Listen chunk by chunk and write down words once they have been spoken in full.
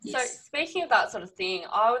Yes. So speaking of that sort of thing,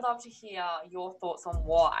 I would love to hear your thoughts on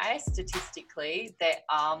why, statistically, there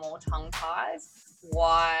are more tongue ties,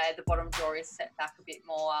 why the bottom jaw is set back a bit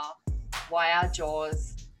more, why our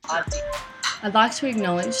jaws are different. I'd like to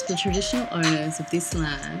acknowledge the traditional owners of this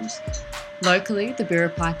land, locally the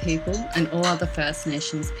Biripi people and all other First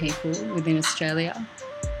Nations people within Australia,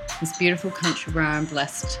 this beautiful country where I'm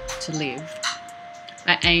blessed to live.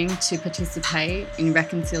 I aim to participate in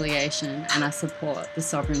reconciliation and I support the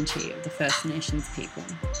sovereignty of the First Nations people.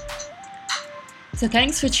 So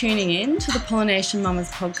thanks for tuning in to the Pollination Mamas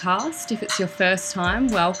podcast. If it's your first time,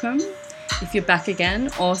 welcome. If you're back again,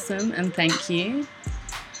 awesome and thank you.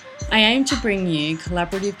 I aim to bring you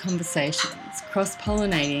collaborative conversations,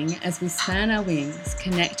 cross-pollinating as we span our wings,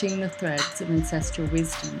 connecting the threads of ancestral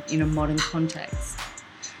wisdom in a modern context,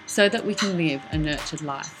 so that we can live a nurtured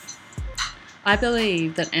life. I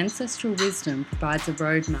believe that ancestral wisdom provides a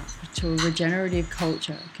roadmap to a regenerative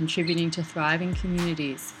culture, contributing to thriving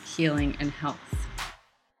communities, healing and health.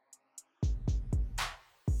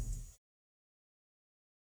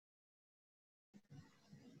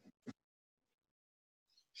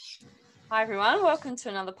 Hi everyone, welcome to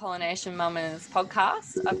another Pollination Mamas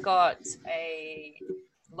podcast. I've got a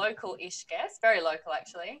local-ish guest, very local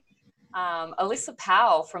actually, Alyssa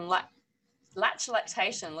Powell from Latch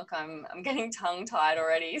Lactation. Look, I'm getting tongue-tied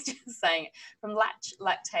already just saying it. From Latch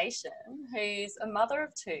Lactation, who's a mother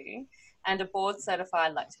of two and a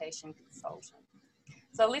board-certified lactation consultant.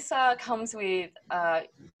 So Alyssa comes with a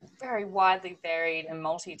very widely varied and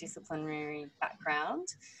multidisciplinary background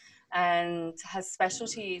and has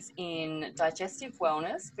specialties in digestive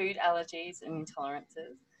wellness, food allergies and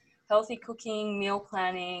intolerances, healthy cooking, meal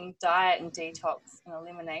planning, diet and detox and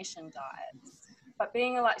elimination diets. But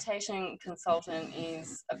being a lactation consultant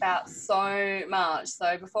is about so much.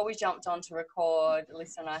 So before we jumped on to record,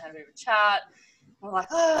 Alyssa and I had a bit of a chat. We're like,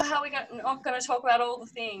 how are we not going to talk about all the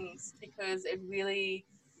things? Because it really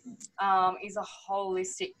is a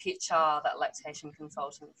holistic picture that lactation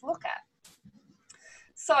consultants look at.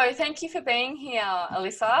 So thank you for being here,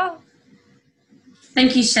 Alyssa.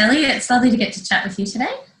 Thank you, Shelley. It's lovely to get to chat with you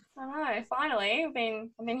today. I know, finally. I've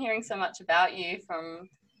been hearing so much about you from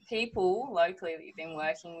people locally that you've been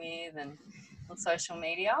working with and on social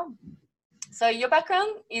media. So your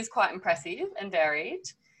background is quite impressive and varied,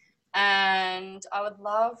 and I would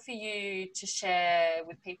love for you to share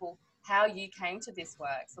with people how you came to this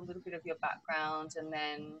work, so a little bit of your background, and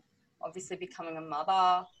then obviously becoming a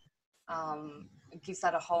mother it gives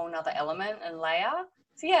that a whole nother element and layer.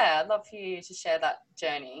 So yeah, I'd love for you to share that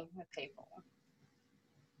journey with people.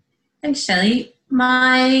 Thanks, Shelley.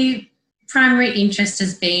 My primary interest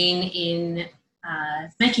has been in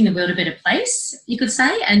making the world a better place, you could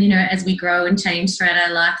say. And, as we grow and change throughout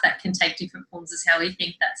our life, that can take different forms as how we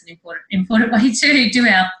think that's an important way to do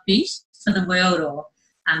our bit for the world. Or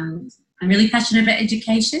I'm really passionate about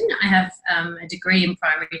education. I have a degree in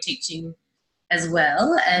primary teaching as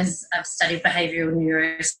well as I've studied behavioural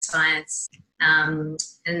neuroscience and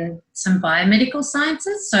some biomedical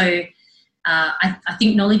sciences. So I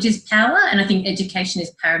think knowledge is power and I think education is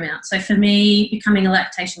paramount. So for me, becoming a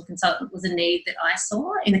lactation consultant was a need that I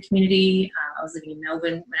saw in the community. I was living in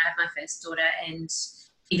Melbourne when I had my first daughter, and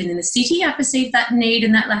even in the city I perceived that need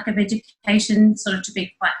and that lack of education sort of to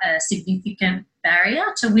be quite a significant barrier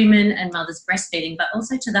to women and mothers breastfeeding, but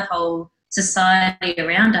also to the whole society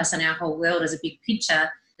around us and our whole world as a big picture.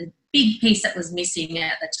 The big piece that was missing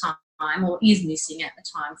at the time, or is missing at the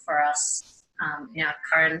time for us in our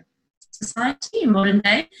current society in modern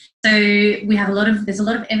day. So there's a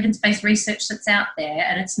lot of evidence-based research that's out there,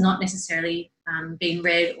 and it's not necessarily being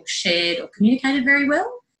read or shared or communicated very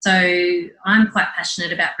well. So I'm quite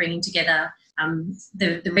passionate about bringing together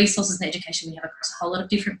the resources and education we have across a whole lot of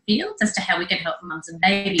different fields as to how we can help mums and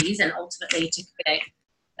babies and ultimately to create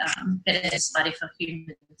better society for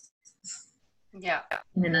humans. Yeah.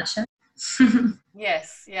 In a nutshell.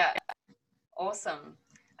 Yes, yeah. Awesome.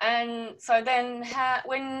 And so then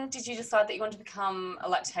when did you decide that you wanted to become a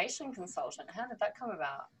lactation consultant? How did that come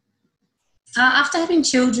about? After having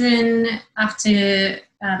children, after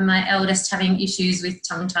my eldest having issues with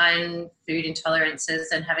tongue-tie and food intolerances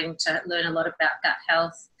and having to learn a lot about gut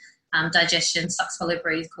health, digestion,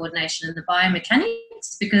 swallow-breathe coordination and the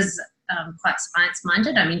biomechanics, because I'm quite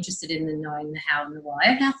science-minded. I'm interested in knowing the how and the why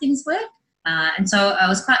of how things work. And so I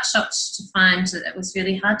was quite shocked to find that it was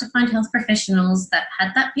really hard to find health professionals that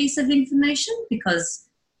had that piece of information, because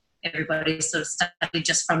everybody sort of studied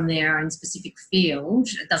just from their own specific field.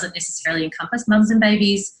 It doesn't necessarily encompass mums and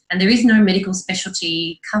babies, and there is no medical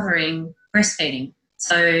specialty covering breastfeeding.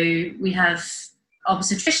 So we have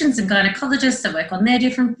obstetricians and gynecologists that work on their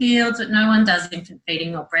different fields, but no one does infant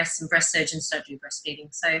feeding or breasts, and breast surgeons don't do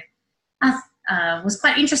breastfeeding. So I was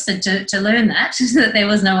quite interested to learn that there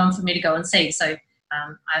was no one for me to go and see. So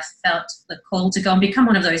I felt the call to go and become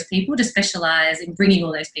one of those people to specialise in bringing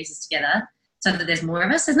all those pieces together so that there's more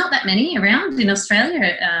of us. There's not that many around in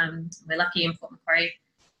Australia. We're lucky in Port Macquarie.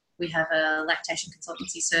 We have a lactation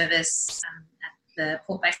consultancy service at the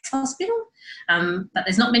Port-based hospital, but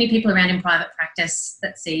there's not many people around in private practice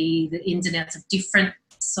that see the ins and outs of different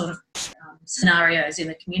sort of scenarios in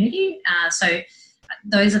the community. So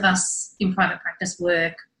those of us in private practice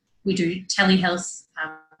we do telehealth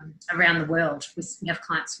around the world. We have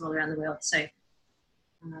clients from all around the world. So,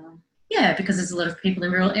 because there's a lot of people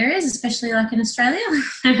in rural areas, especially like in Australia.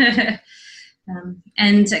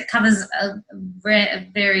 And it covers a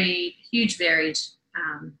very huge, varied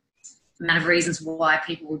amount of reasons why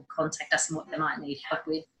people would contact us and what they might need help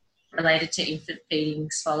with related to infant feeding,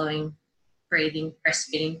 swallowing, breathing,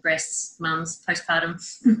 breastfeeding, breasts, mums, postpartum.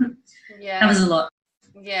 Yeah. Covers a lot.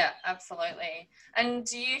 Yeah, absolutely. And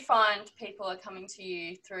do you find people are coming to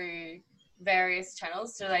you through various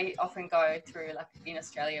channels? Do they often go through, like in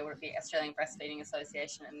Australia, would it be Australian Breastfeeding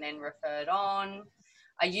Association and then referred on?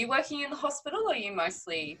 Are you working in the hospital or are you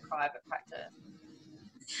mostly private practice?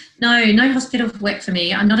 No hospital work for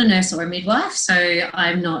me. I'm not a nurse or a midwife, so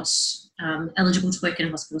I'm not eligible to work in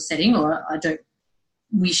a hospital setting, or I don't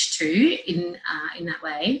wish to in that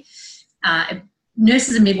way.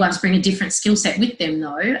 Nurses and midwives bring a different skill set with them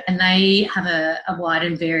though, and they have a wide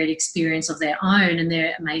and varied experience of their own, and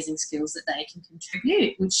they're amazing skills that they can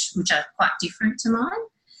contribute, which are quite different to mine.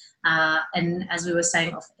 And as we were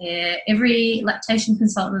saying off air, every lactation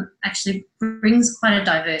consultant actually brings quite a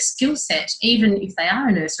diverse skill set. Even if they are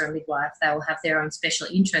a nurse or a midwife, they will have their own special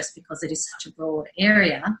interest because it is such a broad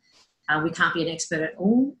area. We can't be an expert at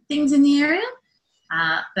all things in the area,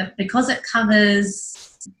 but because it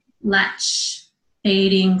covers latch,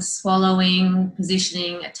 feeding, swallowing,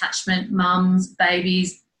 positioning, attachment, mums,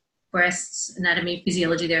 babies, breasts, anatomy,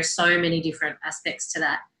 physiology, there are so many different aspects to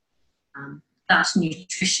that. Gut,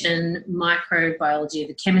 nutrition, microbiology,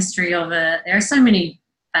 the chemistry of it. There are so many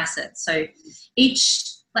facets. So each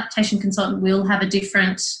lactation consultant will have a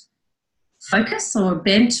different focus or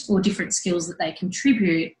bent or different skills that they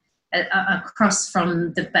contribute across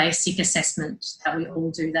from the basic assessment that we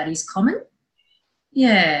all do that is common.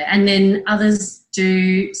 Yeah, and then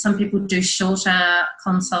some people do shorter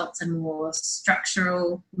consults and more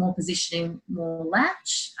structural, more positioning, more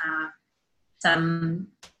latch. Some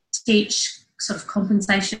teach sort of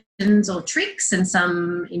compensations or tricks, and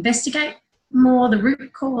some investigate more the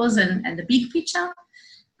root cause and the big picture.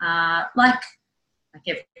 Like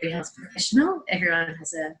every health professional, everyone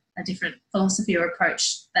has a different philosophy or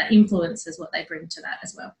approach that influences what they bring to that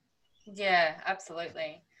as well. Yeah,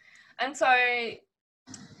 absolutely. And so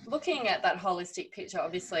looking at that holistic picture,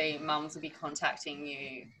 obviously mums will be contacting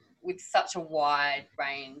you with such a wide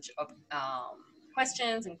range of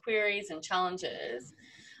questions and queries and challenges.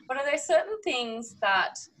 But are there certain things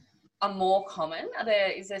that are more common?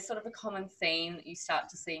 Is there sort of a common theme that you start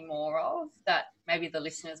to see more of that maybe the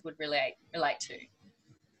listeners would relate to?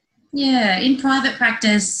 Yeah, in private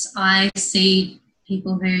practice, I see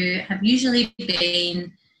people who have usually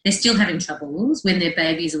they're still having troubles when their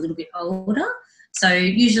baby is a little bit older. So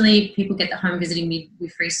usually people get the home visiting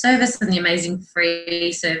midwifery service and the amazing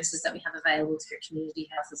free services that we have available through community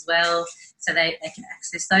health as well. So they can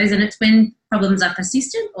access those. And it's when problems are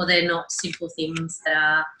persistent or they're not simple things that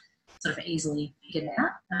are sort of easily figured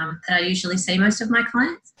out that I usually see most of my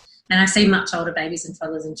clients. And I see much older babies and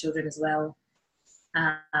toddlers and children as well,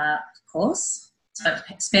 of course. So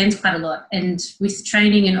it spans quite a lot. And with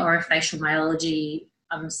training in orofacial myology,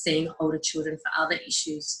 I'm seeing older children for other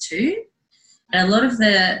issues too. And a lot of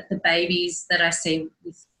the babies that I see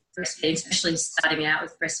with breastfeeding, especially starting out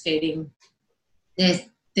with breastfeeding, they're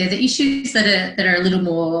the issues that are a little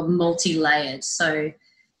more multi-layered. So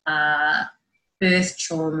birth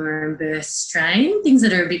trauma and birth strain, things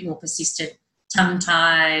that are a bit more persistent, tongue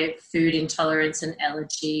tie, food intolerance and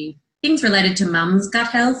allergy, things related to mum's gut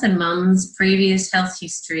health and mum's previous health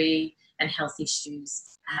history and health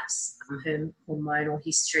issues, perhaps her hormonal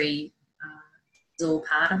history is all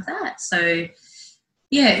part of that. So,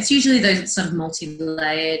 yeah, it's usually those sort of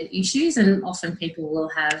multi-layered issues, and often people will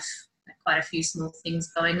have quite a few small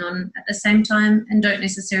things going on at the same time and don't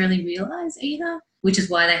necessarily realise either, which is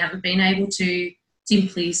why they haven't been able to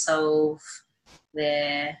simply solve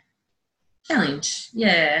their challenge.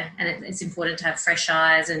 Yeah, and it's important to have fresh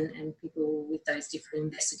eyes and people with those different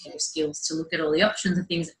investigative skills to look at all the options and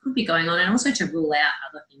things that could be going on, and also to rule out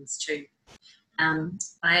other things too.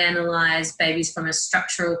 I analyse babies from a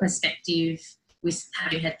structural perspective, with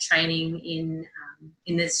having had training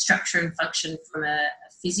in the structure and function from a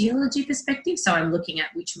physiology perspective. So I'm looking at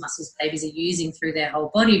which muscles babies are using through their whole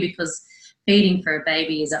body, because feeding for a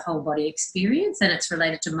baby is a whole body experience, and it's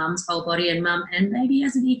related to mum's whole body and mum and baby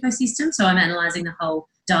as an ecosystem. So I'm analysing the whole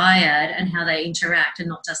dyad and how they interact, and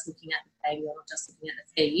not just looking at the baby or not just looking at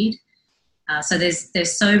the feed. So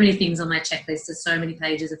there's so many things on my checklist. There's so many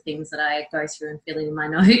pages of things that I go through and fill in my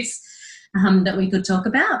notes that we could talk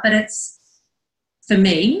about. But for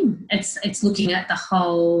me, it's looking at the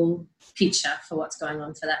whole picture for what's going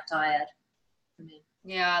on for that dyad. For me.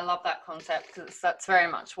 Yeah, I love that concept, because that's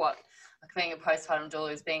very much what, like, being a postpartum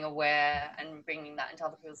doula is being aware and bringing that into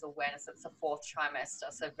other people's awareness. It's the 4th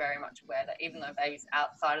trimester, so very much aware that even though baby's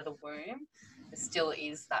outside of the womb, there still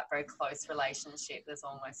is that very close relationship. There's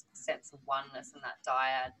almost a sense of oneness in that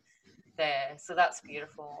dyad there. So that's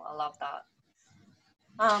beautiful. I love that.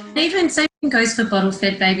 Even same goes for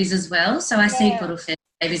bottle-fed babies as well. So I see bottle-fed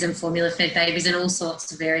babies and formula-fed babies and all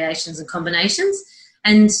sorts of variations and combinations.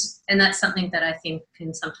 And that's something that I think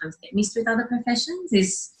can sometimes get missed with other professions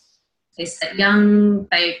is that young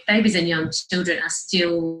babies and young children are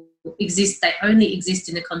still exist. They only exist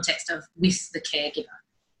in the context of with the caregiver.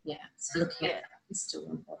 Yeah, so looking at that is still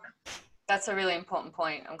important. That's a really important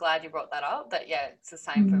point. I'm glad you brought that up. That, yeah, it's the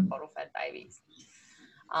same for bottle-fed babies.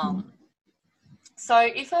 So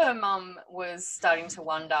if a mum was starting to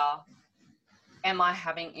wonder, am I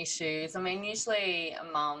having issues? I mean, usually a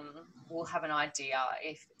mum will have an idea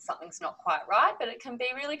if something's not quite right, but it can be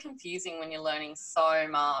really confusing when you're learning so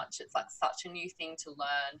much. It's like such a new thing to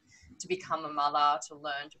learn, to become a mother, to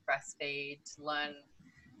learn to breastfeed, to learn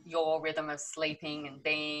your rhythm of sleeping and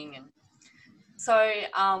being. And so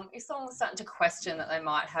if someone's starting to question that they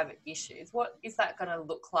might have issues, what is that going to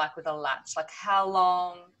look like with a latch? Like, how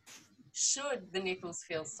long should the nipples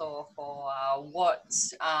feel sore for? What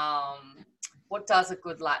does a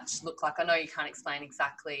good latch look like? I know you can't explain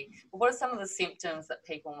exactly, but what are some of the symptoms that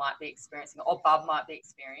people might be experiencing, or bub might be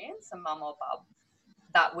experiencing, a mum or bub,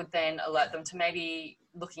 that would then alert them to maybe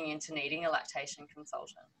looking into needing a lactation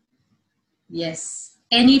consultant? Yes,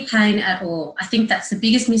 any pain at all. I think that's the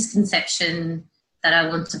biggest misconception that I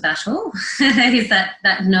want to battle is that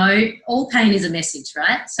no, all pain is a message,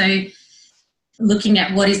 right? So looking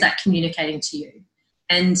at what is that communicating to you.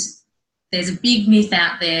 And there's a big myth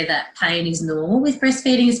out there that pain is normal with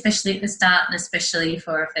breastfeeding, especially at the start and especially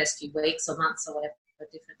for our first few weeks or months or whatever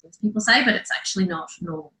different things people say, but it's actually not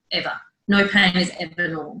normal ever. No pain is ever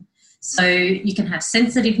normal. So you can have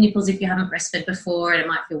sensitive nipples if you haven't breastfed before, and it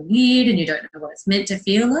might feel weird and you don't know what it's meant to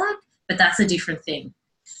feel like, but that's a different thing.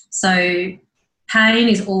 So pain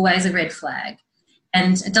is always a red flag,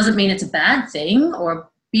 and it doesn't mean it's a bad thing or a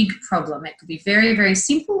big problem. It could be very, very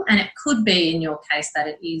simple, and it could be in your case that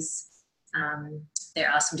it is there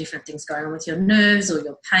are some different things going on with your nerves or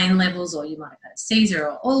your pain levels, or you might have had a seizure,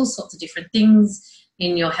 or all sorts of different things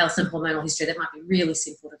in your health and hormonal history that might be really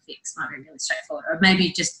simple to fix, might be really straightforward, or maybe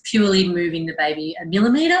just purely moving the baby a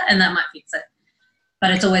millimetre and that might fix it.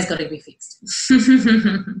 But it's always got to be fixed.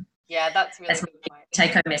 Yeah, that's really that's good point.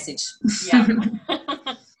 Take-home message. Yeah.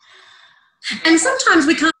 And sometimes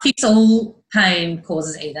we can't fix all pain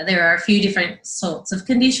causes either. There are a few different sorts of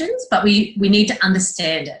conditions, but we need to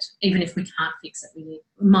understand it, even if we can't fix it. We need,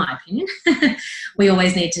 in my opinion, we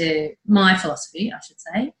always need to, my philosophy, I should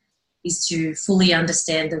say, is to fully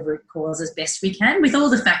understand the root cause as best we can with all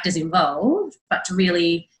the factors involved, but to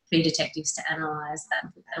really be detectives to analyse that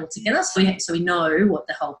and put that all together so we know what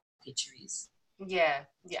the whole picture is. Yeah.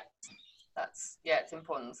 It's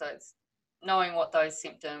important. So it's knowing what those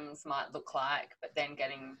symptoms might look like, but then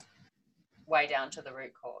getting way down to the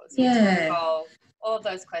root cause. Yeah. Involve all of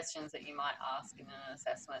those questions that you might ask in an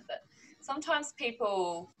assessment that sometimes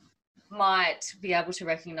people might be able to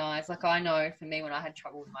recognise. Like, I know for me, when I had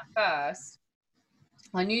trouble with my first,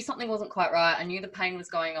 I knew something wasn't quite right. I knew the pain was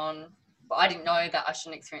going on, but I didn't know that I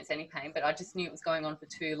shouldn't experience any pain, but I just knew it was going on for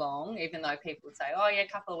too long, even though people would say, oh yeah, a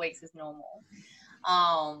couple of weeks is normal.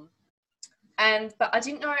 But I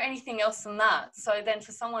didn't know anything else than that. So then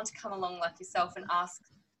for someone to come along like yourself and ask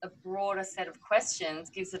a broader set of questions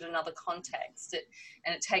gives it another context,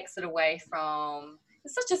 and it takes it away from,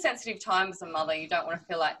 it's such a sensitive time as a mother. You don't want to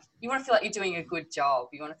feel like, you want to feel like you're doing a good job.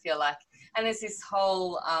 You want to feel like, and there's this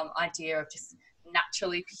whole idea of just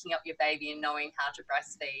naturally picking up your baby and knowing how to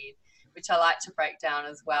breastfeed, which I like to break down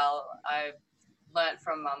as well. I've learnt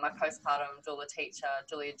from my postpartum doula teacher,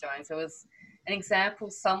 Julia Jones. There was an example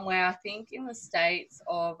somewhere, I think in the States,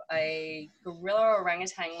 of a gorilla or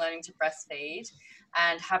orangutan learning to breastfeed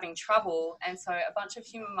and having trouble. And so a bunch of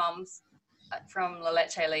human mums from La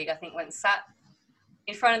Leche League, I think, went and sat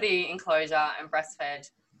in front of the enclosure and breastfed.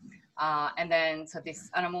 And then so this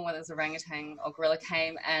animal, whether it was orangutan or gorilla,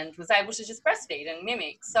 came and was able to just breastfeed and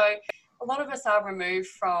mimic. So a lot of us are removed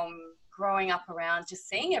from growing up around just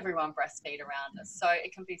seeing everyone breastfeed around us. So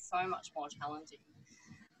it can be so much more challenging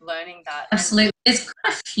learning that. Absolutely. There's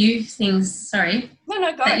quite a few things, sorry.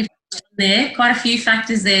 No, go. There, quite a few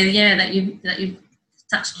factors there, yeah, that you've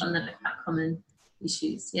touched on that are quite common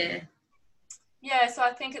issues, yeah. Yeah, so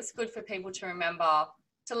I think it's good for people to remember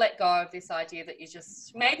to let go of this idea that you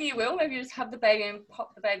just, maybe you just have the baby and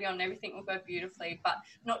pop the baby on and everything will go beautifully, but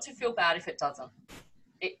not to feel bad if it doesn't.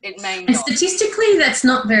 It may not. Statistically, that's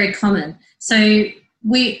not very common. So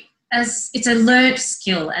it's a learnt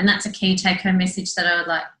skill, and that's a key take-home message that I would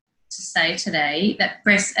like to say today, that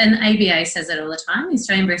and ABA says it all the time, the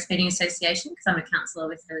Australian Breastfeeding Association, because I'm a counsellor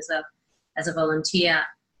with her as well as a volunteer.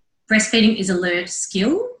 Breastfeeding is a learnt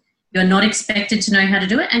skill. You're not expected to know how to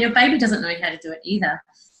do it, and your baby doesn't know how to do it either.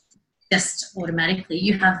 Just automatically.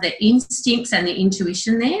 You have the instincts and the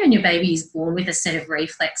intuition there, and your baby is born with a set of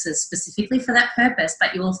reflexes specifically for that purpose,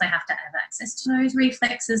 but you also have to have access to those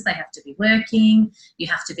reflexes. They have to be working. You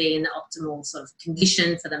have to be in the optimal sort of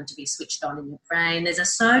condition for them to be switched on in your brain.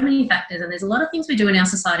 There's so many factors, and there's a lot of things we do in our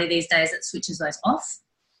society these days that switches those off,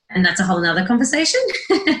 and that's a whole nother conversation.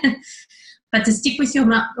 But to stick with your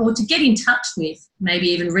mum, or to get in touch with, maybe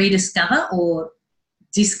even rediscover or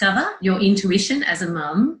discover your intuition as a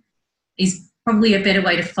mum, is probably a better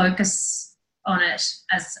way to focus on it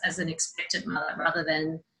as an expectant mother, rather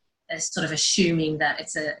than as sort of assuming that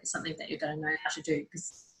it's something that you're going to know how to do,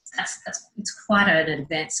 because it's quite an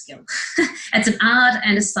advanced skill. It's an art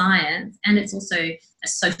and a science, and it's also a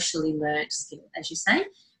socially learnt skill, as you say.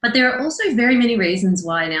 But there are also very many reasons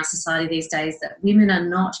why in our society these days that women are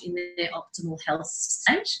not in their optimal health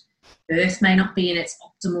state. Birth may not be in its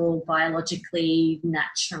optimal biologically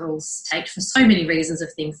natural state for so many reasons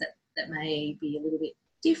of things that may be a little bit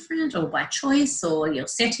different, or by choice, or your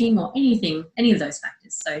setting, or any of those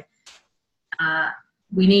factors. So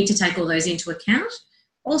we need to take all those into account.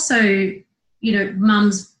 Also,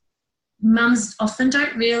 mums often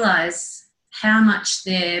don't realise how much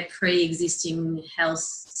their pre-existing health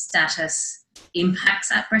status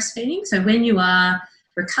impacts at breastfeeding. So when you are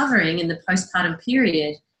recovering in the postpartum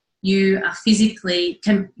period, you are physically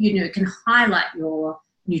can highlight your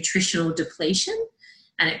nutritional depletion,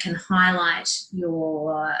 and it can highlight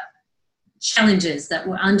your challenges that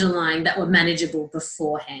were underlying, that were manageable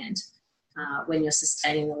beforehand when you're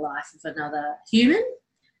sustaining the life of another human.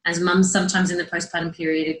 As mums sometimes in the postpartum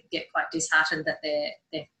period get quite disheartened that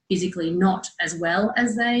they're physically not as well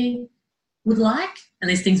as they would like, and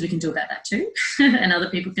there's things we can do about that too and other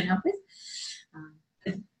people can help with.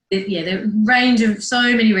 There are a range of so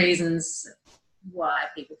many reasons why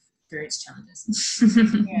people experience challenges.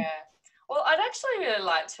 Yeah. Well, I'd actually really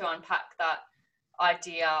like to unpack that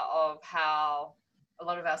idea of how a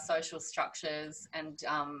lot of our social structures and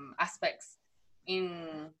aspects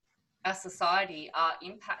in our society are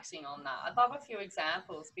impacting on that. I'd love a few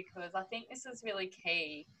examples, because I think this is really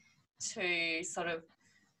key to sort of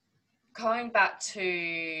going back to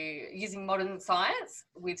using modern science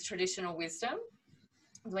with traditional wisdom.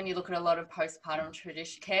 When you look at a lot of postpartum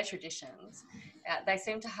care traditions, they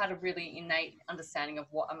seem to have a really innate understanding of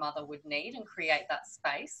what a mother would need and create that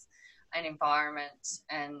space and environment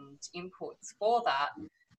and inputs for that.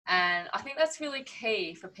 And I think that's really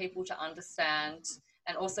key for people to understand,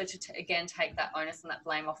 and also to again take that onus and that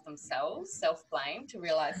blame off themselves, self-blame, to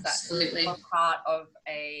realise that you're part of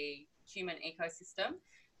a human ecosystem,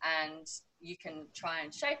 and you can try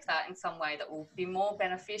and shape that in some way that will be more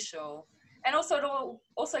beneficial. And also it all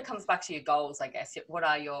also comes back to your goals, I guess. What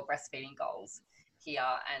are your breastfeeding goals here,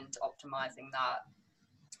 and optimising that.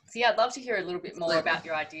 So yeah, I'd love to hear a little bit more about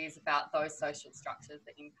your ideas about those social structures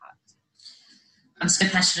that impact. I'm so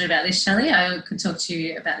passionate about this, Shelley. I could talk to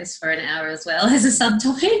you about this for an hour as well as a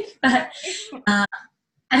subtopic. But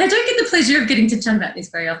and I don't get the pleasure of getting to chat about this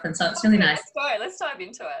very often, so it's really nice. Let's dive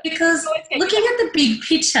into it. Because looking at the big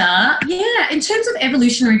picture, in terms of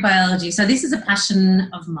evolutionary biology, so this is a passion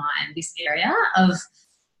of mine, this area of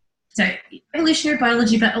evolutionary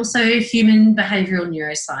biology, but also human behavioural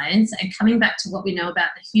neuroscience, and coming back to what we know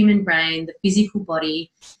about the human brain, the physical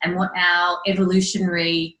body, and what our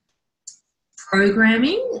evolutionary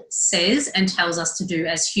programming says and tells us to do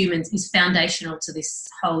as humans is foundational to this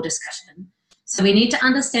whole discussion. So we need to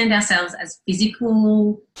understand ourselves as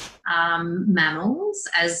physical mammals,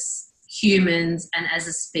 as humans, and as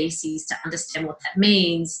a species, to understand what that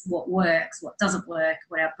means, what works, what doesn't work,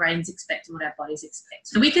 what our brains expect and what our bodies expect.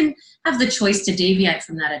 So we can have the choice to deviate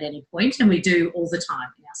from that at any point, and we do all the time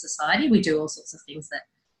in our society. We do all sorts of things that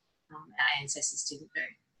our ancestors didn't do.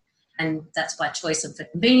 And that's by choice and for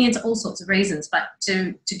convenience, all sorts of reasons. But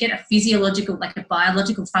to get a physiological, like a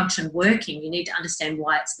biological function working, you need to understand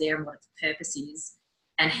why it's there and what its purpose is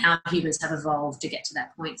and how humans have evolved to get to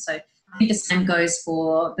that point. So I think the same goes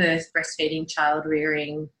for birth, breastfeeding, child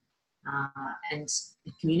rearing, and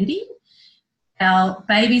the community. Our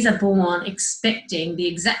babies are born expecting the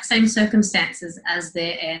exact same circumstances as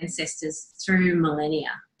their ancestors through millennia.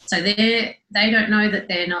 So they don't know that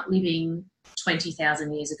they're not living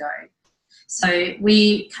 20,000 years ago. So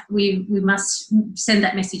we must send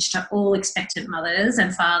that message to all expectant mothers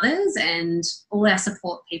and fathers and all our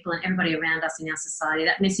support people and everybody around us in our society.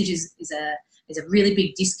 That message is a really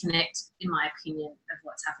big disconnect, in my opinion, of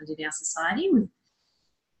what's happened in our society.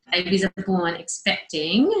 Babies are born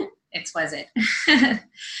expecting XYZ.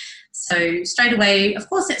 So straight away, of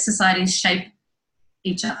course, that societies shape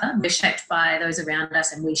each other. We're shaped by those around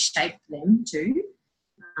us and we shape them too.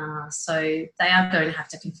 So they are going to have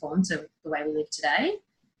to conform to the way we live today.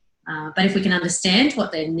 But if we can understand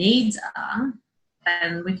what their needs are,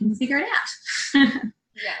 then we can figure it out.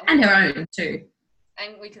 Yeah, and our own too.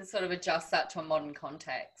 And we can sort of adjust that to a modern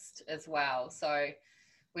context as well. So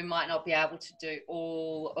we might not be able to do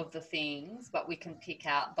all of the things, but we can pick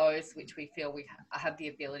out those which we feel we have the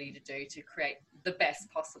ability to do to create the best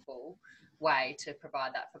possible way to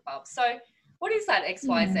provide that for Bubs. So what is that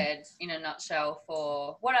XYZ in a nutshell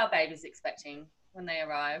for what are babies expecting when they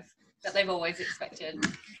arrive that they've always expected?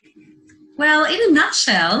 Well, in a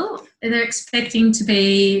nutshell, they're expecting to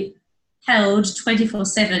be held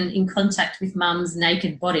 24/7 in contact with mum's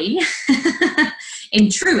naked body. In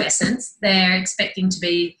true essence, they're expecting to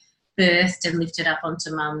be birthed and lifted up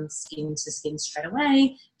onto mum's skin to skin straight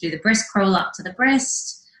away, do the breast crawl up to the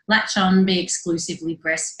breast, latch on, be exclusively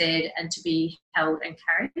breastfed, and to be held and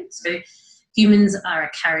carried. So humans are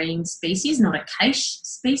a carrying species, not a cache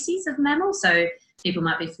species of mammal. So people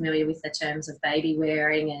might be familiar with the terms of baby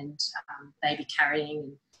wearing and baby carrying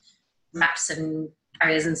and wraps and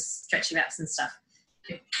carriers and stretchy wraps and stuff.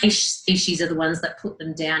 The cache species are the ones that put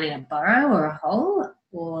them down in a burrow or a hole,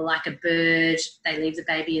 or like a bird, they leave the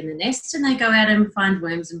baby in the nest and they go out and find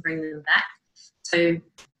worms and bring them back. So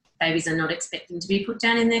babies are not expecting to be put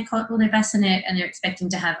down in their cot or their bassinet, and they're expecting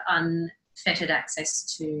to have unfettered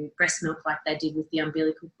access to breast milk like they did with the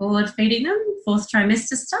umbilical cord feeding them, 4th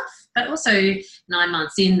trimester stuff, but also 9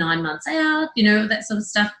 months in, 9 months out, that sort of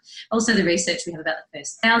stuff. Also the research we have about the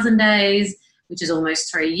first 1,000 days, which is almost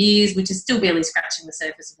 3 years, which is still barely scratching the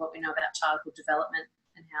surface of what we know about childhood development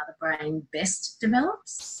and how the brain best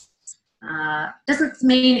develops. Doesn't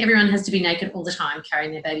mean everyone has to be naked all the time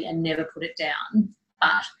carrying their baby and never put it down.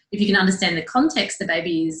 But if you can understand the context the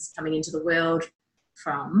baby is coming into the world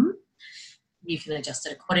from, you can adjust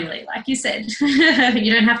it accordingly. Like you said,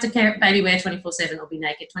 you don't have to baby wear 24/7 or be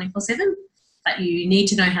naked 24/7, but you need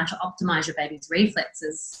to know how to optimise your baby's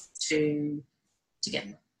reflexes to get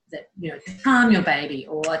to calm your baby,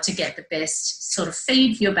 or to get the best sort of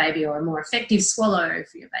feed for your baby, or a more effective swallow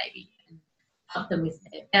for your baby, and help them with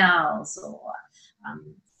their bowels, or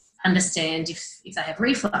understand if they have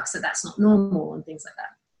reflux, that's not normal, and things like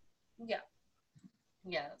that.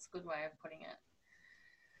 Yeah, that's a good way of putting it.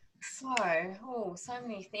 So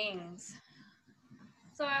many things.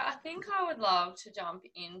 So I think I would love to jump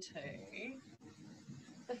into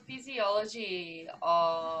the physiology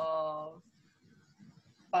of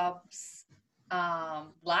Bubs'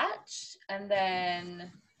 latch, and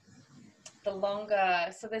then the longer,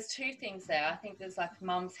 so there's two things there. I think there's like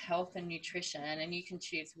mum's health and nutrition, and you can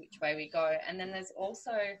choose which way we go. And then there's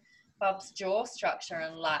also Bubs' jaw structure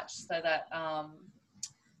and latch, so that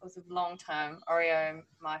it was a long-term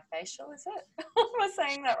oreomyfacial, is it? Am I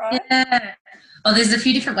saying that right? Yeah. Well, there's a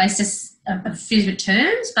few different ways a few different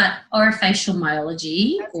terms, but orofacial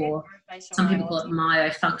myology, or some people call it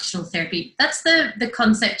myofunctional therapy. That's the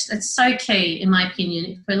concept that's so key, in my opinion.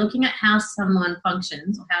 If we're looking at how someone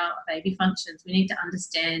functions or how a baby functions, we need to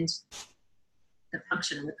understand the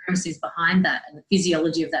function and the premises behind that and the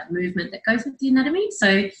physiology of that movement that goes with the anatomy.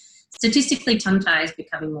 So statistically, tongue tie is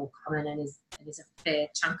becoming more common and is a fair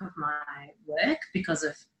chunk of my work because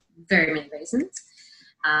of very many reasons.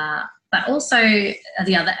 But also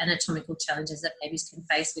the other anatomical challenges that babies can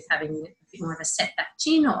face with having a bit more of a setback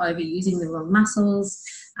chin, or overusing the wrong muscles,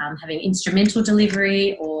 having instrumental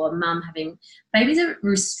delivery, or babies are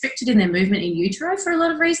restricted in their movement in utero for a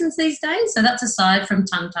lot of reasons these days. So that's aside from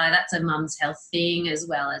tongue tie, that's a mum's health thing as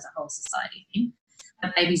well as a whole society thing.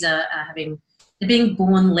 But babies are they're being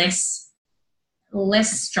born less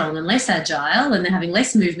strong and less agile, and they're having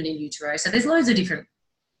less movement in utero. So there's loads of different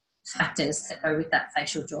factors that go with that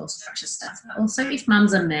facial jaw structure stuff. Also, if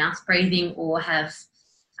mums are mouth breathing or have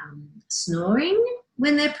snoring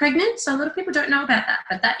when they're pregnant. So a lot of people don't know about that,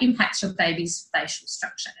 but that impacts your baby's facial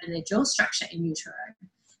structure and their jaw structure in utero.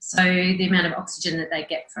 So the amount of oxygen that they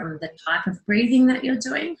get from the type of breathing that you're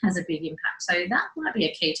doing has a big impact. So that might be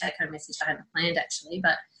a key take-home message I haven't planned actually,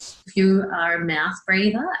 but if you are a mouth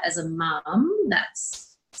breather as a mum,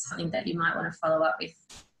 that's something that you might want to follow up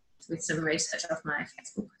with some research off my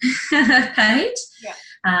Facebook page.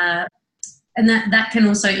 Yeah. And that can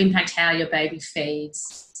also impact how your baby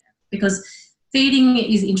feeds, because feeding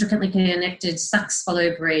is intricately connected. Suck,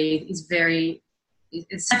 swallow, breathe is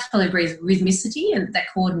suck, swallow, breathe rhythmicity, and that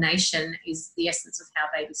coordination is the essence of how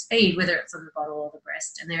babies feed, whether it's on the bottle or the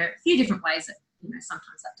breast. And there are a few different ways that,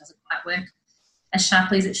 sometimes that doesn't quite work as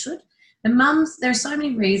sharply as it should. The mums, there are so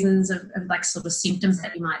many reasons of like sort of symptoms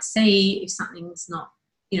that you might see if something's not,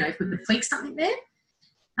 if we could tweak something there.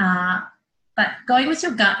 But going with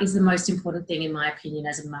your gut is the most important thing, in my opinion,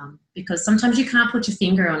 as a mum, because sometimes you can't put your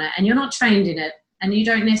finger on it and you're not trained in it, and you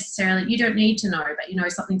don't need to know,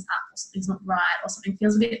 but something's up or something's not right or something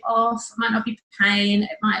feels a bit off. It might not be pain.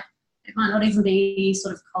 It might not even be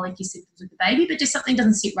sort of colicky symptoms with the baby, but just something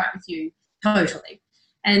doesn't sit right with you totally.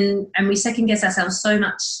 And we second guess ourselves so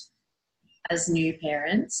much as new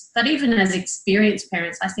parents, but even as experienced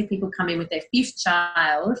parents. I see people come in with their 5th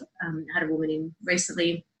child. I had a woman in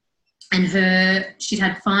recently, and she'd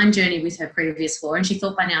had a fine journey with her previous 4, and she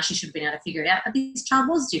thought by now she should have been able to figure it out, but this child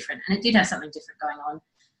was different, and it did have something different going on.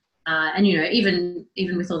 And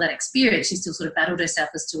even with all that experience, she still sort of battled herself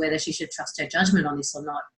as to whether she should trust her judgment on this or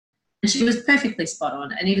not. And she was perfectly spot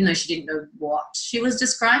on, and even though she didn't know what she was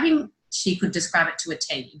describing, she could describe it to a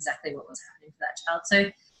T, exactly what was happening for that child.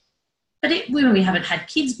 So, but when we haven't had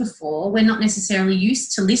kids before, we're not necessarily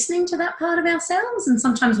used to listening to that part of ourselves, and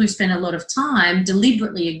sometimes we've spent a lot of time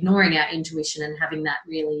deliberately ignoring our intuition and having that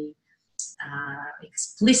really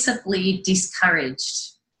explicitly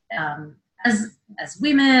discouraged as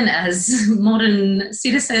women, as modern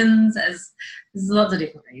citizens, there's lots of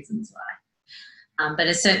different reasons why.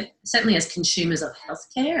 But certainly as consumers of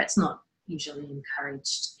healthcare, it's not usually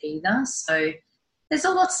encouraged either. So there's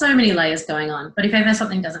so many layers going on. But if ever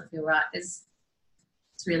something doesn't feel right, it's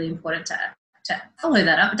really important to follow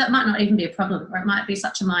that up. That might not even be a problem, or it might be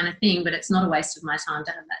such a minor thing, but it's not a waste of my time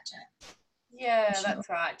to have that chat. Yeah, sure. That's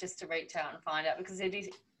right, just to reach out and find out, because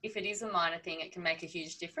if it is a minor thing, it can make a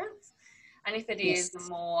huge difference. And if it is a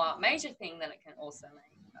more major thing, then it can also make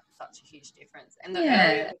such a huge difference. And the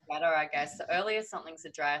earlier the better, I guess. The earlier something's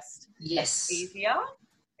addressed, the easier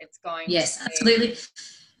it's going to be. Yes, absolutely.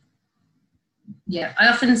 Yeah, I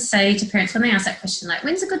often say to parents when they ask that question, like,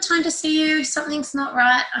 when's a good time to see you if something's not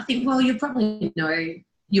right? I think, well, you'll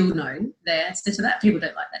know the answer to that. People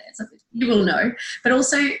don't like that answer, but you will know. But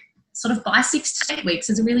also sort of by 6 to 8 weeks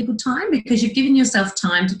is a really good time, because you've given yourself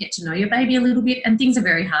time to get to know your baby a little bit, and things are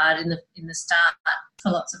very hard in the start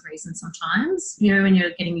for lots of reasons sometimes. When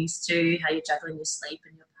you're getting used to how you're juggling your sleep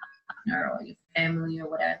and your partner or your family or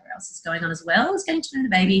whatever else is going on, as well as getting to know the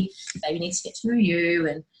baby. The baby needs to get to know you,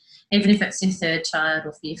 and even if it's your 3rd child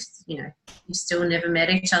or 5th, you still never met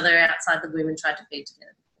each other outside the womb and tried to feed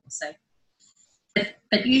together before. So,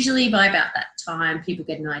 but usually by about that time, people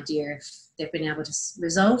get an idea if they've been able to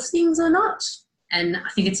resolve things or not. And I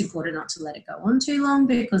think it's important not to let it go on too long,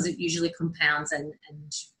 because it usually compounds, and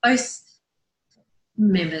both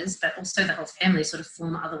members, but also the whole family, sort of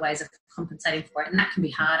form other ways of compensating for it. And that can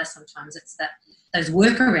be harder sometimes. It's those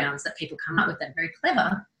workarounds that people come up with that are very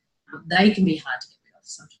clever, they can be hard to get rid of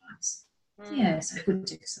sometimes. Yeah, so good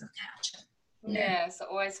to sort of couch it. Yeah, so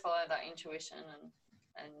always follow that intuition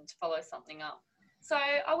and follow something up. So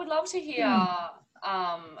I would love to hear a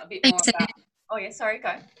bit more about... Oh, yeah, sorry,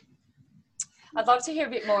 go. I'd love to hear a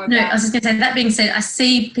bit more about... No, I was just going to say, that being said, I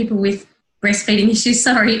see people with breastfeeding issues,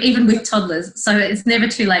 even with toddlers. So it's never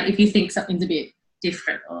too late if you think something's a bit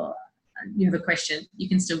different or you have a question, you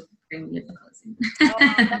can still bring your toddlers in.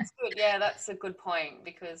 That's good. Yeah, that's a good point,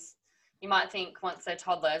 because you might think once they're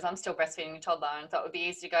toddlers, I'm still breastfeeding a toddler, and so it would be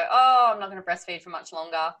easy to go, I'm not going to breastfeed for much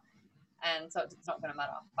longer, and so it's not going to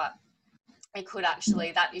matter. But it could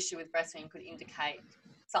actually, that issue with breastfeeding could indicate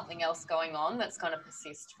something else going on that's going to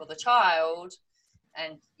persist for the child,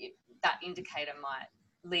 and that indicator might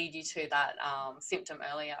lead you to that symptom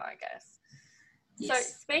earlier, I guess. Yes.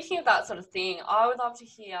 So speaking of that sort of thing, I would love to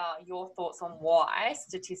hear your thoughts on why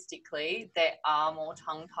statistically there are more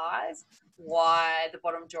tongue ties, why the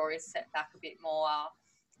bottom jaw is set back a bit more,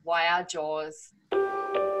 why our jaws...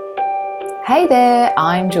 Hey there,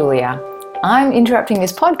 I'm Julia. I'm interrupting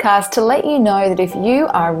this podcast to let you know that if you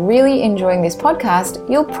are really enjoying this podcast,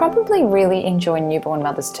 you'll probably really enjoy Newborn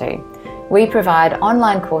Mothers too. We provide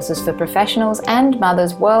online courses for professionals and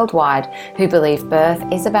mothers worldwide who believe birth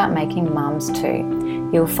is about making mums too.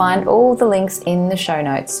 You'll find all the links in the show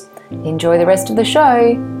notes. Enjoy the rest of the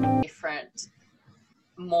show. Different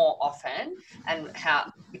more often, and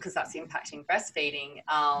how, because that's impacting breastfeeding,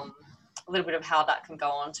 a little bit of how that can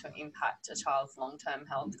go on to impact a child's long-term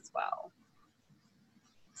health as well.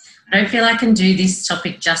 I don't feel I can do this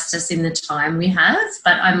topic justice in the time we have,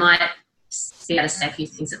 but I might be able to say a few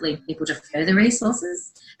things that lead people to further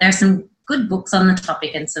resources. There are some good books on the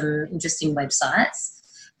topic and some interesting websites.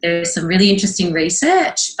 There's some really interesting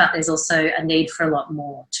research, but there's also a need for a lot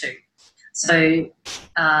more too. So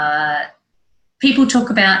people talk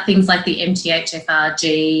about things like the MTHFR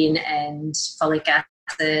gene and folic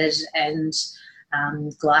acid and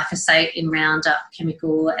glyphosate in Roundup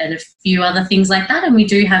chemical and a few other things like that. And we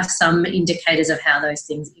do have some indicators of how those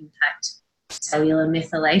things impact cellular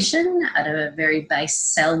methylation at a very base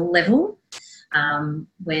cell level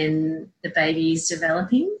when the baby is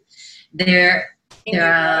developing. Baby's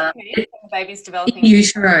developing in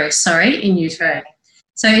utero. So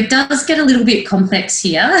it does get a little bit complex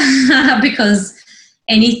here because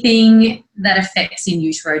anything that affects in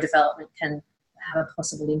utero development can have a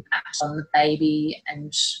possible impact on the baby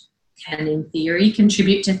and can, in theory,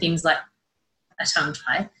 contribute to things like a tongue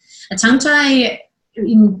tie. A tongue tie,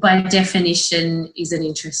 by definition, is an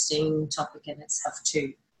interesting topic in itself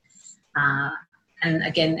too. And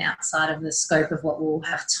again, outside of the scope of what we'll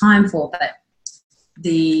have time for, but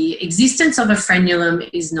the existence of a frenulum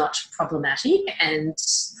is not problematic, and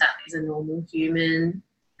that is a normal human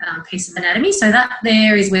piece of anatomy. So that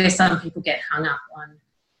there is where some people get hung up on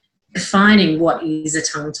defining what is a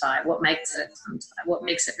tongue tie, what makes it a tongue tie, what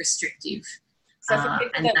makes it restrictive. So for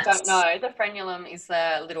people that don't know, the frenulum is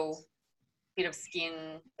the little bit of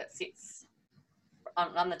skin that sits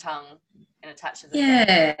on the tongue and attaches it.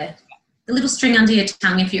 Yeah, the little string under your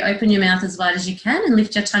tongue. If you open your mouth as wide as you can and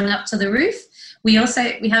lift your tongue up to the roof, we have,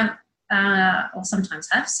 or sometimes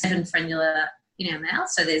have, 7 frenula in our mouth.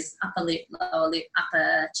 So there's upper lip, lower lip,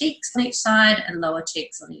 upper cheeks on each side and lower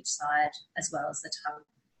cheeks on each side, as well as the tongue.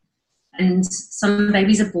 And some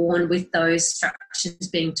babies are born with those structures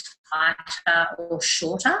being tighter or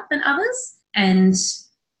shorter than others. And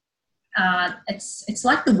it's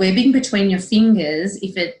like the webbing between your fingers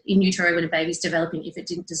in utero when a baby's developing, if it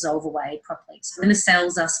didn't dissolve away properly. So when the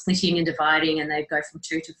cells are splitting and dividing and they go from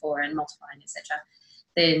 2 to 4 and multiplying, etc.,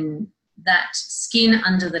 then that skin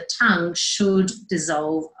under the tongue should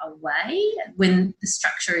dissolve away when the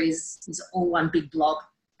structure is all one big blob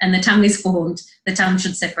and the tongue is formed. The tongue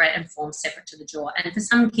should separate and form separate to the jaw. And for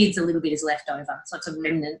some kids, a little bit is left over. So it's a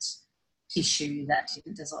remnant tissue that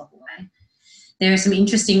didn't dissolve away. There are some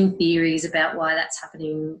interesting theories about why that's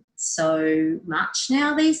happening so much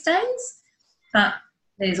now these days, but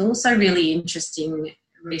there's also really interesting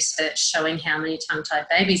research showing how many tongue-tied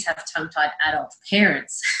babies have tongue-tied adult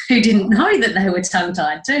parents who didn't know that they were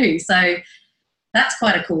tongue-tied too. So that's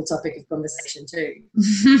quite a cool topic of conversation too.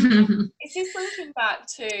 Is this linking back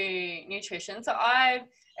to nutrition? So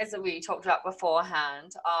as we talked about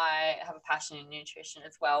beforehand, I have a passion in nutrition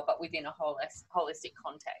as well, but within a holistic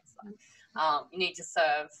context. You need to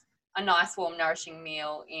serve a nice, warm, nourishing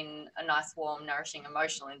meal in a nice, warm, nourishing,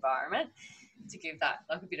 emotional environment to give that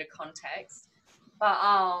like a bit of context. But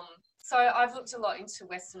so I've looked a lot into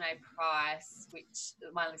Weston A. Price, which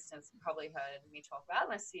my listeners have probably heard me talk about,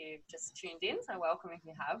 unless you've just tuned in, so welcome if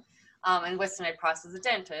you have. And Weston A. Price was a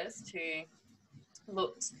dentist who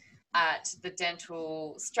looked at the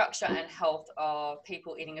dental structure and health of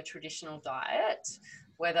people eating a traditional diet,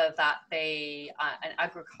 whether that be an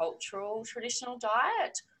agricultural traditional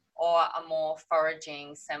diet or a more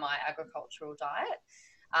foraging semi-agricultural diet.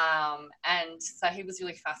 And so he was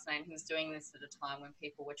really fascinated. He was doing this at a time when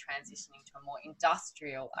people were transitioning to a more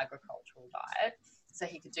industrial agricultural diet. So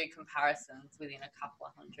he could do comparisons within a couple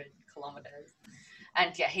of 100 kilometres.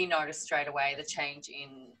 And yeah, he noticed straight away the change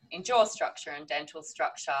in jaw structure and dental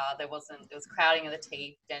structure. There was crowding of the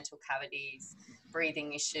teeth, dental cavities,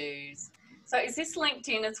 breathing issues. So is this linked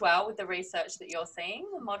in as well with the research that you're seeing,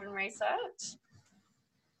 the modern research?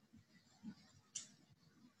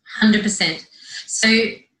 100%.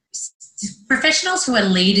 So professionals who are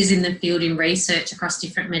leaders in the field in research across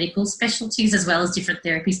different medical specialties as well as different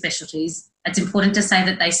therapy specialties, it's important to say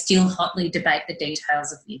that they still hotly debate the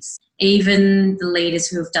details of this. Even the leaders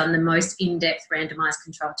who have done the most in-depth randomised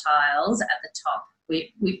controlled trials at the top,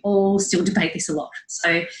 we all still debate this a lot.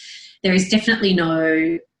 So there is definitely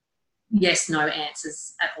no yes-no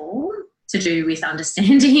answers at all to do with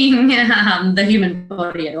understanding the human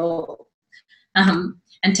body at all.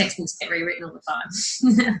 And textbooks get rewritten all the time.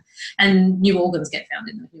 And new organs get found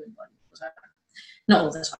in the human body all the Not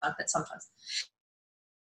all the time, but sometimes.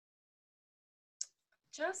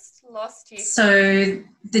 Just lost you. So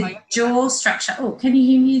the jaw structure. Oh, can you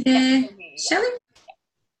hear me there, Yes, I can hear you. Shelley?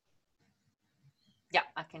 Yeah,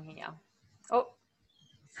 I can hear you. Oh,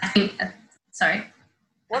 I think, sorry.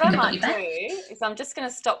 what I I think might got you do back. is I'm just going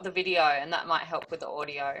to stop the video, and that might help with the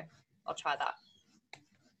audio. I'll try that.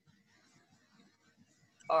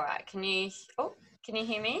 All right. Can you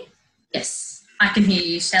hear me? Yes, I can hear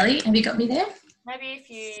you, Shelley. Have you got me there? Maybe if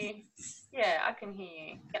you, yeah, I can hear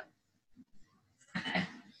you. Yeah. Okay.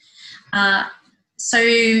 So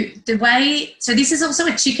this is also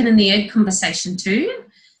a chicken and the egg conversation too,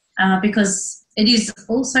 because it is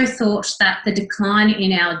also thought that the decline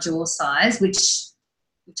in our jaw size, which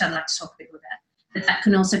I'd like to talk a bit about, that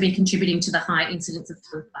can also be contributing to the high incidence of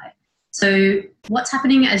tongue bite. So what's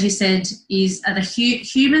happening, as you said, is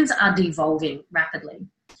humans are devolving rapidly.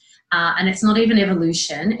 And it's not even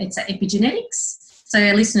evolution, it's epigenetics. So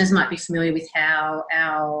our listeners might be familiar with how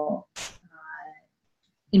our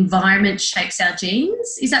environment shapes our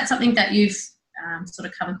genes. Is that something that you've sort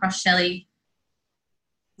of come across, Shelley?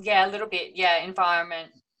 Yeah, a little bit. Yeah,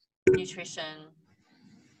 environment, nutrition.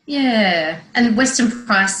 Yeah, and Weston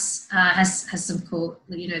Price has some cool,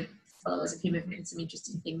 followers of him have written some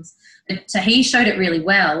interesting things. But he showed it really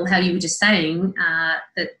well, how you were just saying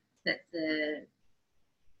that the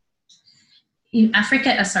in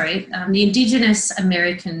Africa, the indigenous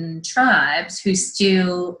American tribes who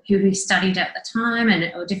studied at the time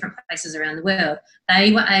or different places around the world,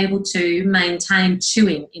 they were able to maintain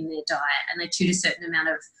chewing in their diet, and they chewed a certain amount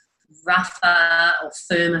of rougher or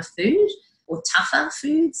firmer food or tougher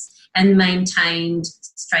foods and maintained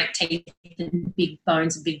straight teeth and big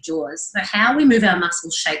bones and big jaws. So how we move our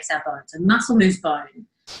muscles shapes our bones, and muscle moves bone.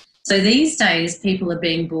 So these days people are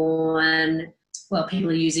being born... Well, people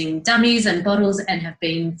are using dummies and bottles and have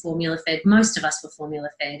been formula fed. Most of us were formula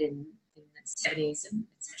fed in the 70s and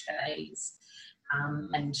 80s,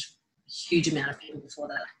 and a huge amount of people before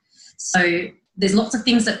that. So there's lots of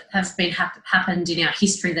things that have been happened in our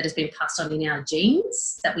history that has been passed on in our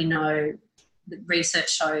genes that we know that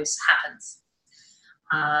research shows happens.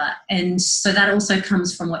 And so that also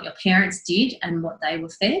comes from what your parents did and what they were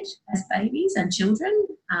fed as babies and children,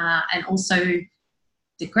 and also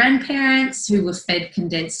the grandparents who were fed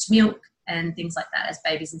condensed milk and things like that as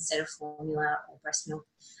babies instead of formula or breast milk.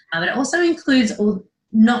 But it also includes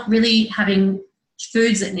not really having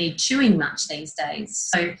foods that need chewing much these days.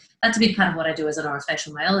 So that's a big part of what I do as an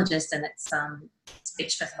orofacial myologist, and it's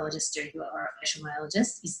speech pathologists do who are orofacial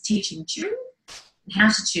myologists, is teaching chewing, and how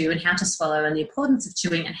to chew and how to swallow and the importance of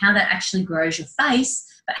chewing and how that actually grows your face,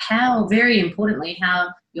 but how, very importantly,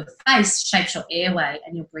 how your face shapes your airway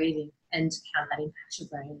and your breathing, and how that impacts your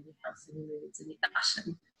brain and your health and your moods and your gut.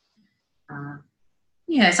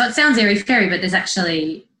 So it sounds airy-fairy, but there's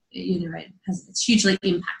actually, it's hugely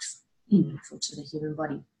impactful to the human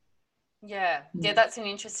body. Yeah, that's an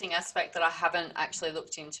interesting aspect that I haven't actually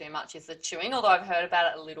looked into much, is the chewing, although I've heard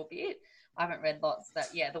about it a little bit. I haven't read lots,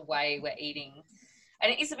 but the way we're eating.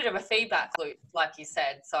 And it is a bit of a feedback loop, like you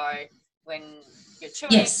said. So when you're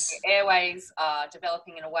chewing, yes, your airways are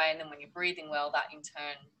developing in a way, and then when you're breathing well, that in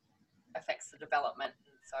turn affects the development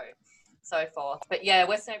and so forth. But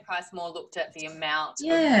Weston Price more looked at the amount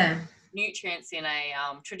of nutrients in a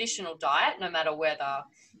traditional diet, no matter whether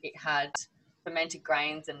it had fermented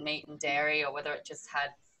grains and meat and dairy, or whether it just had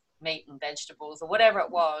meat and vegetables or whatever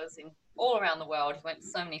it was, in all around the world. He went to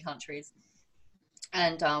so many countries,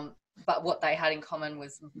 and but what they had in common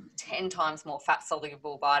was 10 times more fat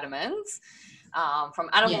soluble vitamins from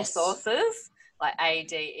animal sources like A,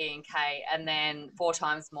 D, E, and K, and then 4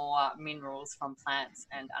 times more minerals from plants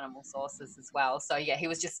and animal sources as well. So he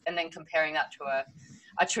was just, and then comparing that to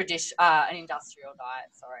an industrial diet.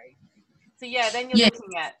 So then you're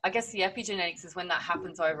looking at, I guess, the epigenetics is when that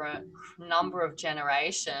happens over a number of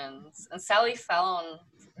generations. And Sally Fallon,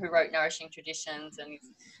 who wrote Nourishing Traditions and is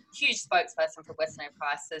a huge spokesperson for Weston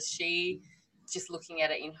Price, says she, just looking at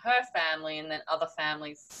it in her family and then other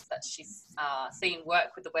families that she's seen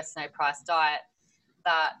work with the Weston Price diet,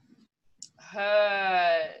 that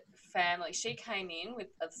her family, she came in with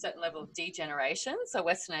a certain level of degeneration. So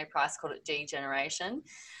Weston Price called it degeneration.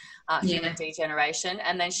 Human degeneration,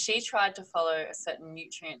 and then she tried to follow a certain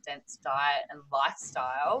nutrient-dense diet and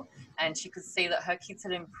lifestyle, and she could see that her kids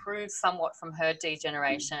had improved somewhat from her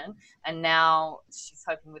degeneration, and now she's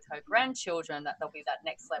hoping with her grandchildren that there'll be that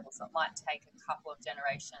next level. So it might take a couple of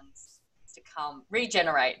generations to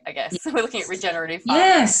regenerate, I guess. We're looking at regenerative farming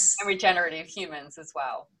and regenerative humans as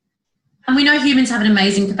well. And we know humans have an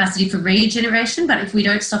amazing capacity for regeneration, but if we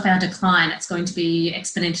don't stop our decline, it's going to be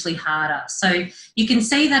exponentially harder. So you can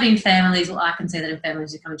see that in families, or I can see that in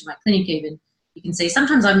families who come into my clinic even. You can see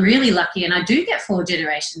sometimes I'm really lucky and I do get 4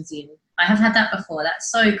 generations in. I have had that before.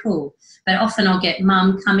 That's so cool. But often I'll get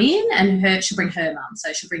mum come in and she'll bring her mum.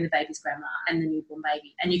 So she'll bring the baby's grandma and the newborn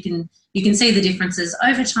baby. And you can see the differences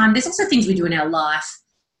over time. There's also things we do in our life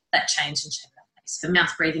that change and shape our face. So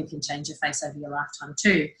mouth breathing can change your face over your lifetime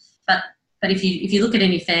too. But if you look at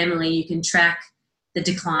any family, you can track the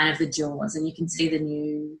decline of the jaws, and you can see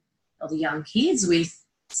the young kids with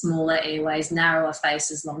smaller airways, narrower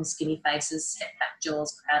faces, long skinny faces, set back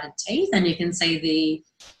jaws, crowded teeth, and you can see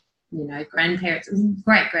the grandparents,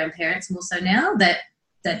 great grandparents more so now that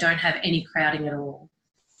don't have any crowding at all.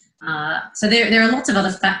 So there are lots of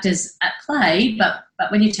other factors at play, but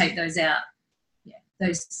when you take those out,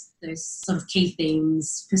 those sort of key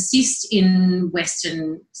themes persist in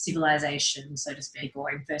Western civilization, so to speak, or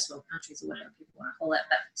in first world countries or whatever people want to call it,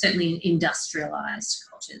 but certainly in industrialised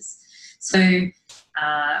cultures. So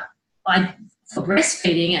for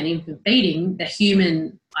breastfeeding and infant feeding, the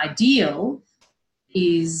human ideal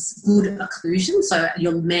is good occlusion, so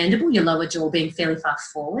your mandible, your lower jaw being fairly far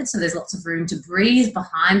forward, so there's lots of room to breathe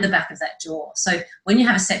behind the back of that jaw. So when you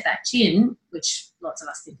have a set back chin, which lots of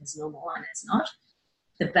us think is normal and it's not,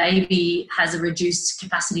 the baby has a reduced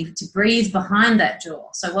capacity to breathe behind that jaw.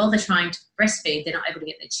 So while they're trying to breastfeed, they're not able to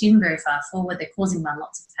get their chin very far forward. They're causing mum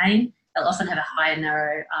lots of pain. They'll often have a higher,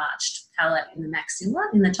 narrow, arched palate in the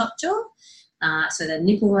maxilla, in the top jaw. So the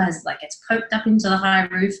nipple gets poked up into the high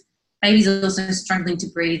roof. Babies are also struggling to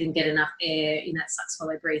breathe and get enough air in that suck,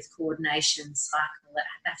 swallow, breathe coordination cycle.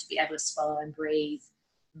 They have to be able to swallow and breathe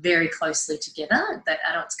very closely together that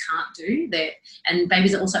adults can't do. And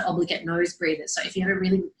babies are also obligate nose breathers. So if you have a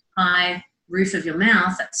really high roof of your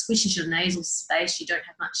mouth that squishes your nasal space, you don't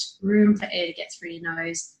have much room for air to get through your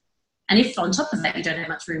nose. And if on top of that you don't have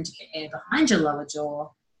much room to get air behind your lower jaw,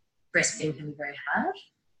 breastfeeding can be very hard,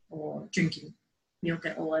 or drinking milk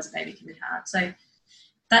at all as a baby can be hard. So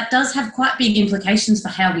that does have quite big implications for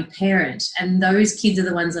how we parent. And those kids are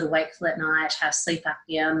the ones that are wakeful at night, have sleep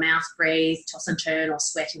apnea, mouth breathe, toss and turn, or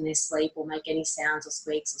sweat in their sleep, or make any sounds or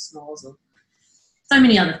squeaks or snores, or so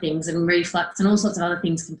many other things, and reflux and all sorts of other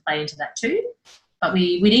things can play into that too. But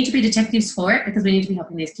we need to be detectives for it, because we need to be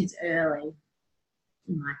helping these kids early,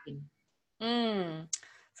 in my opinion.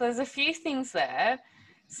 So there's a few things there.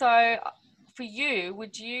 So for you,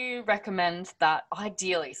 would you recommend that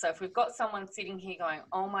ideally, so if we've got someone sitting here going,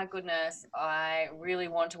 oh my goodness, I really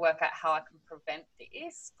want to work out how I can prevent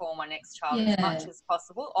this for my next child as much as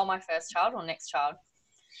possible, or my first child or next child,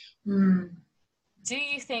 do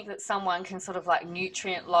you think that someone can sort of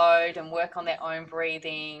nutrient load and work on their own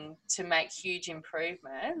breathing to make huge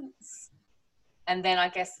improvements? And then I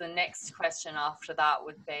guess the next question after that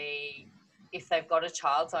would be, if they've got a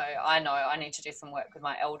child, so I know I need to do some work with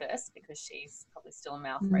my eldest because she's probably still a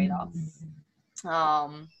mouth breather.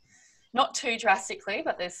 Not too drastically,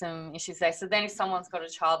 but there's some issues there. So then if someone's got a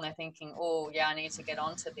child and they're thinking, oh, yeah, I need to get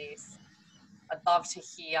onto this, I'd love to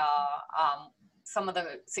hear some of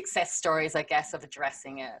the success stories, I guess, of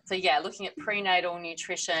addressing it. So, yeah, looking at prenatal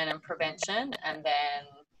nutrition and prevention, and then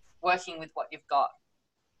working with what you've got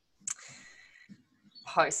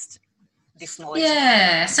post this knowledge.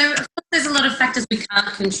 Yeah, so of course there's a lot of factors we can't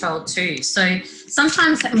control too. So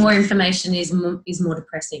sometimes more information is more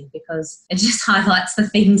depressing, because it just highlights the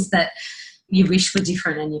things that you wish were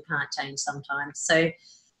different and you can't change sometimes. So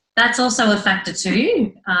that's also a factor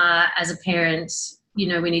too. As a parent, we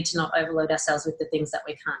need to not overload ourselves with the things that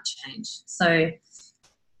we can't change. So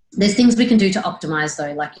there's things we can do to optimise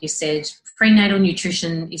though. Like you said, prenatal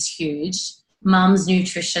nutrition is huge. Mum's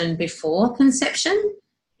nutrition before conception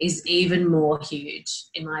is even more huge,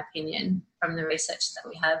 in my opinion, from the research that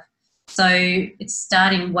we have. So it's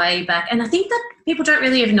starting way back. And I think that people don't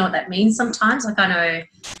really even know what that means sometimes. I know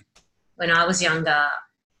when I was younger,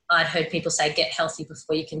 I'd heard people say, get healthy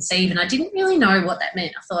before you conceive. And I didn't really know what that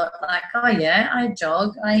meant. I thought oh yeah, I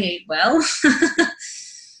jog, I eat well.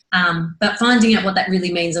 But finding out what that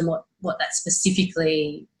really means and what that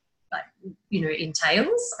specifically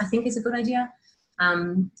entails, I think is a good idea.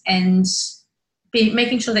 And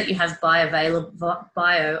making sure that you have bioavailable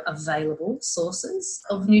sources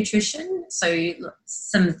of nutrition. So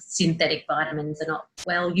some synthetic vitamins are not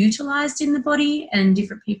well utilised in the body, and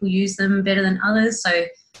different people use them better than others. So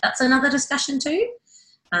that's another discussion too.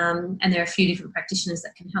 And there are a few different practitioners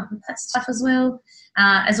that can help with that stuff as well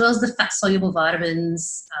as the fat-soluble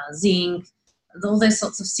vitamins, zinc, all those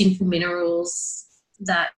sorts of simple minerals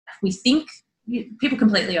that we think people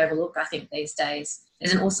completely overlook, I think, these days.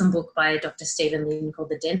 There's an awesome book by Dr. Stephen Lin called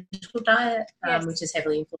The Dental Diet, Yes. which is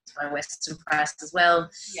heavily influenced by Weston Price as well,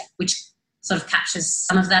 Yeah. which sort of captures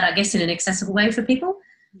some of that, I guess, in an accessible way for people.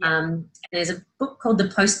 There's a book called The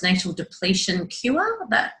Postnatal Depletion Cure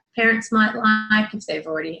that parents might like. If they've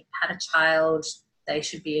already had a child, they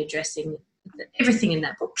should be addressing everything in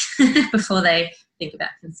that book before they think about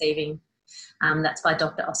conceiving. That's by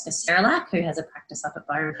Dr. Oscar Serelak, who has a practice up at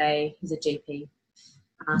Byron Bay. He's a GP.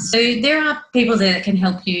 So there are people there that can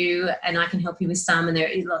help you, and I can help you with some, and there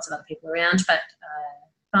are lots of other people around, but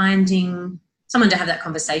finding someone to have that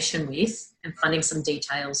conversation with and finding some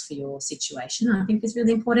details for your situation, I think, is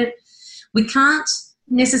really important. We can't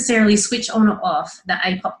necessarily switch on or off the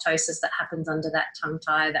apoptosis that happens under that tongue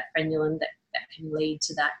tie, that frenulum that can lead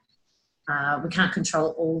to that. We can't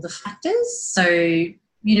control all the factors. So,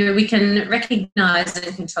 we can recognise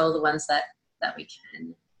and control the ones that we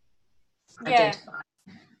can identify.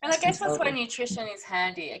 And I guess that's why nutrition is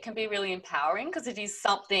handy. It can be really empowering because it is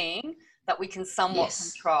something that we can somewhat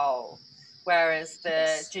control, whereas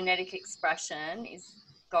the genetic expression is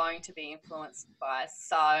going to be influenced by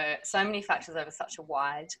so many factors over such a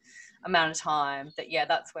wide amount of time that,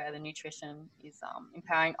 that's where the nutrition is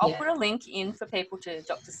empowering. I'll put a link in for people to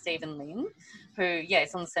Dr. Stephen Lin, who,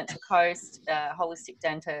 is on the Central Coast, holistic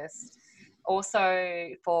dentist. Also,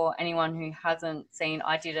 for anyone who hasn't seen,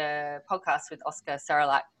 I did a podcast with Oscar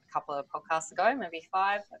Serelak a couple of podcasts ago, maybe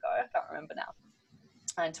 5 ago, I can't remember now,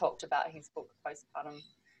 and talked about his book, Postpartum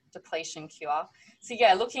Depletion Cure. So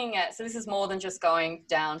this is more than just going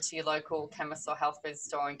down to your local chemist or health food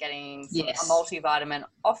store and getting a multivitamin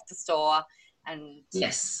off the store and few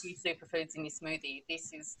superfoods in your smoothie.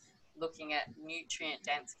 This is looking at nutrient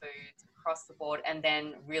dense foods across the board, and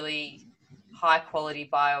then really high quality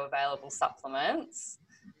bioavailable supplements.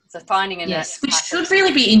 So finding which should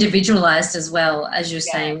really be individualized as well, as you're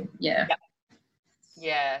saying. And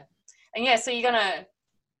so you're gonna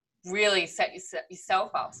really set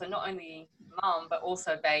yourself up, so not only mum but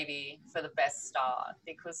also baby, for the best start,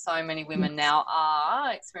 because so many women now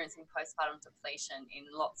are experiencing postpartum depletion in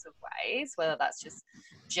lots of ways, whether that's just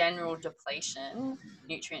general depletion,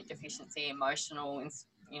 nutrient deficiency, emotional,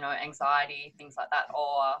 anxiety, things like that,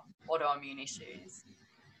 or autoimmune issues.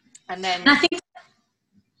 And then I think,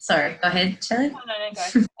 sorry, go ahead, Shelley. No, go.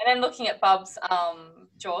 And then looking at Bub's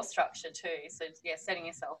jaw structure too, so setting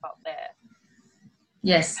yourself up there.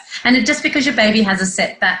 Yes, and just because your baby has a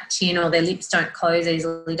set back chin or their lips don't close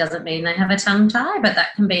easily doesn't mean they have a tongue tie, but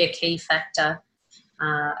that can be a key factor,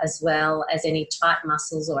 as well as any tight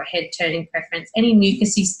muscles or a head-turning preference, any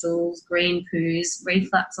mucousy stools, green poos,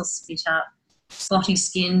 reflux or spit up, spotty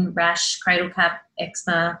skin, rash, cradle cap,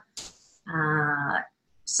 eczema,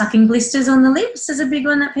 sucking blisters on the lips is a big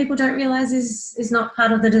one that people don't realise is not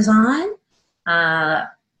part of the design.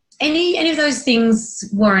 Any of those things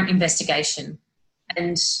warrant investigation.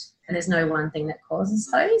 And there's no one thing that causes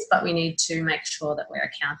those, but we need to make sure that we're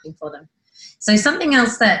accounting for them. So something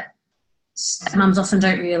else that mums often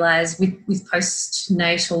don't realise with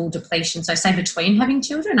postnatal depletion, so say between having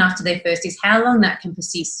children after their first, is how long that can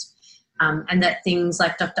persist. And that things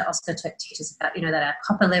like Dr. Oscar teaches about, that our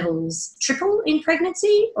copper levels triple in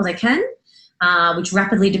pregnancy, or they can, which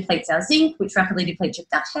rapidly depletes our zinc, which rapidly depletes your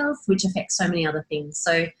gut health, which affects so many other things.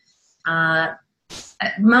 So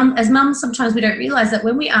as mums, sometimes we don't realise that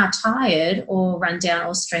when we are tired or run down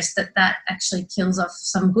or stressed, that actually kills off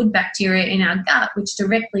some good bacteria in our gut, which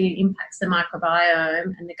directly impacts the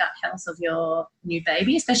microbiome and the gut health of your new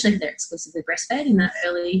baby, especially if they're exclusively breastfed in that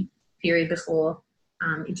early period before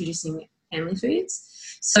introducing family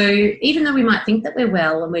foods. So even though we might think that we're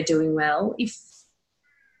well and we're doing well, if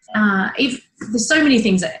there's so many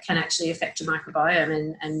things that can actually affect your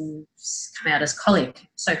microbiome and come out as colic,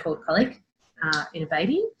 so-called colic, in a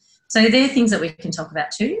baby. So they're things that we can talk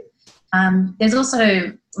about too. There's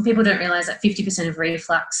also, people don't realise that 50% of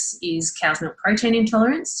reflux is cow's milk protein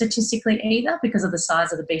intolerance, statistically either, because of the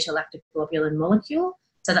size of the beta-lactoglobulin molecule.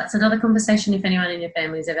 So that's another conversation. If anyone in your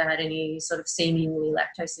family has ever had any sort of seemingly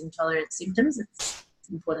lactose intolerant symptoms, it's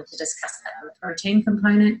important to discuss that on the protein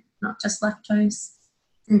component, not just lactose.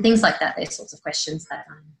 And things like that, they're sorts of questions that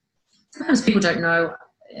sometimes people don't know,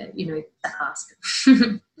 to ask.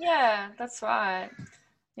 Yeah, that's right.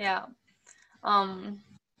 Yeah.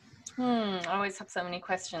 I always have so many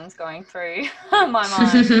questions going through my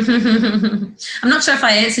mind. I'm not sure if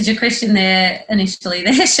I answered your question there initially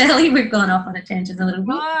there, Shelley. We've gone off on a tangent a little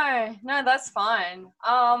bit. No, that's fine.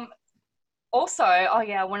 Also,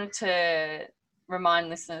 I wanted to remind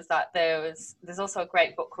listeners that there's also a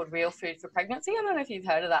great book called Real Food for Pregnancy. I don't know if you've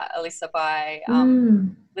heard of that, Alyssa, by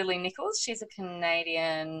Lily Lily Nichols. She's a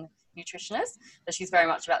Canadian nutritionist, but she's very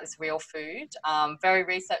much about this real food, very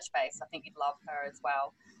research-based. I think you'd love her as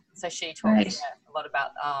well. So she talks a lot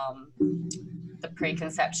about the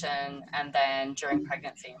preconception and then during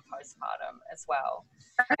pregnancy and postpartum as well.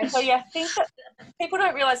 And so, I think that people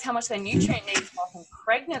don't realise how much their nutrient needs both in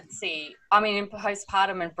pregnancy, in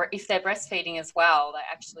postpartum, and if they're breastfeeding as well, they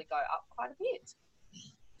actually go up quite a bit.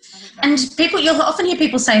 And you'll often hear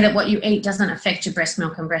people say that what you eat doesn't affect your breast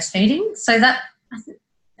milk and breastfeeding. So that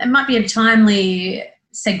it might be a timely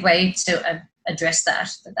segue to address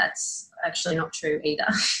that's actually not true either.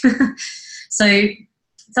 So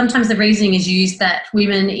sometimes the reasoning is used that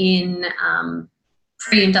women in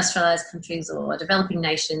pre-industrialised countries or developing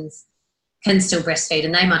nations can still breastfeed,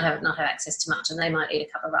 and they might not have access to much, and they might eat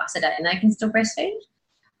a cup of rice a day and they can still breastfeed.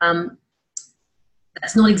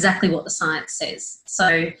 That's not exactly what the science says.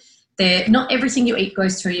 So not everything you eat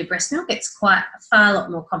goes through your breast milk. It's quite a lot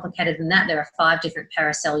more complicated than that. There are 5 different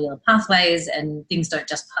paracellular pathways, and things don't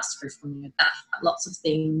just pass through from your gut. Lots of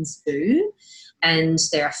things do. And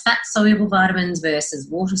there are fat-soluble vitamins versus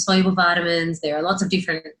water-soluble vitamins. There are lots of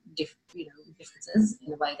differences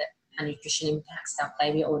in the way that our nutrition impacts our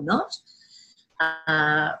baby or not.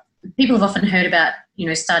 People have often heard about,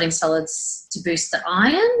 starting solids to boost the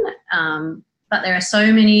iron, but there are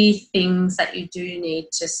so many things that you do need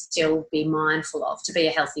to still be mindful of to be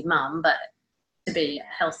a healthy mum, but to be a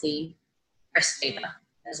healthy breastfeeder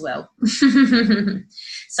as well.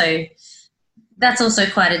 So that's also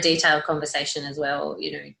quite a detailed conversation as well.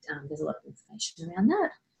 There's a lot of information around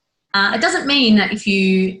that. It doesn't mean that if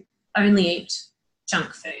you only eat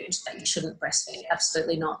junk food that you shouldn't breastfeed.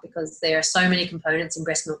 Absolutely not, because there are so many components in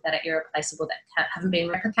breast milk that are irreplaceable that haven't been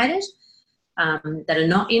replicated. That are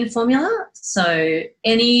not in formula. So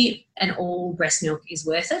any and all breast milk is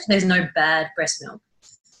worth it. There's no bad breast milk.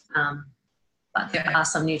 But there are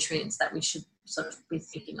some nutrients that we should sort of be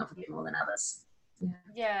thinking of a bit more than others.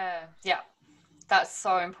 Yeah. That's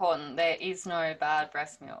so important. There is no bad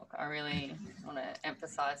breast milk. I really want to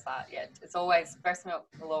emphasise that. Yeah, breast milk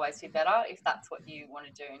will always be better if that's what you want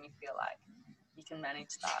to do and you feel like you can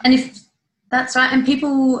manage that. And that's right, and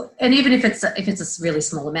even if it's a really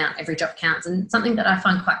small amount, every drop counts. And something that I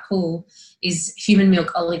find quite cool is human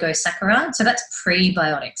milk oligosaccharide. So that's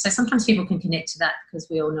prebiotics. So sometimes people can connect to that because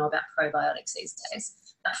we all know about probiotics these days.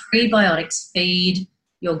 But prebiotics feed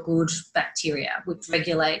your good bacteria, which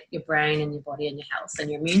regulate your brain and your body and your health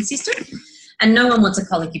and your immune system. And no one wants a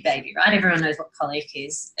colicky baby, right? Everyone knows what colic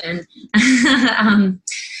is. And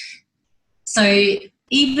so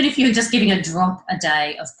even if you're just giving a drop a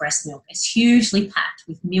day of breast milk, it's hugely packed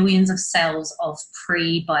with millions of cells of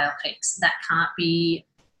prebiotics that can't be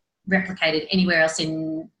replicated anywhere else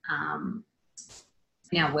in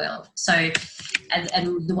our world. So,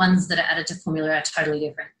 and the ones that are added to formula are totally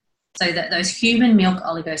different. So that those human milk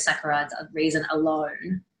oligosaccharides are the reason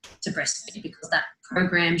alone to breastfeed, because that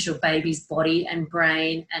programs your baby's body and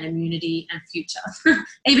brain and immunity and future,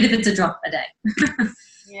 even if it's a drop a day.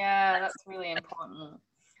 Yeah, that's really important.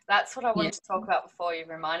 That's what I wanted to talk about before. You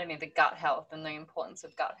reminded me of the gut health and the importance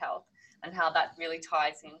of gut health and how that really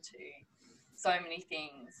ties into so many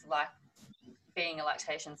things, like being a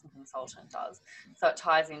lactation consultant does. So it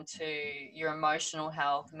ties into your emotional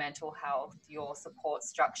health, mental health, your support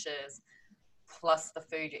structures, plus the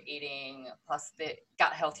food you're eating, plus the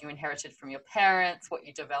gut health you inherited from your parents, what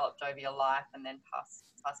you developed over your life, and then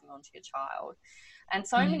passing on to your child. And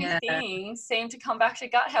so many things seem to come back to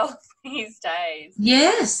gut health these days.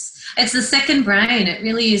 Yes, it's the second brain. It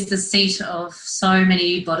really is the seat of so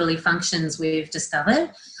many bodily functions we've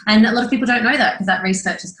discovered. And a lot of people don't know that because that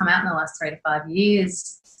research has come out in the last 3 to 5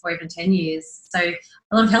 years or even 10 years. So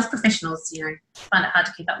a lot of health professionals, find it hard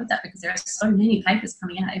to keep up with that because there are so many papers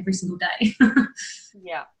coming out every single day.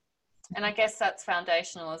 Yeah. And I guess that's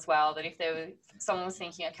foundational as well, that if someone was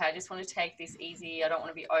thinking, okay, I just want to take this easy, I don't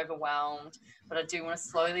want to be overwhelmed, but I do want to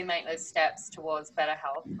slowly make those steps towards better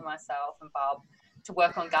health for myself and Barb, to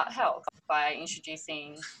work on gut health by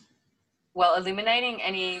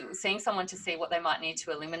eliminating seeing someone to see what they might need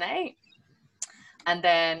to eliminate. And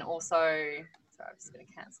then also, I'm just going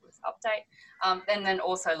to cancel this update. And then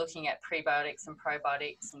also looking at prebiotics and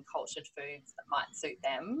probiotics and cultured foods that might suit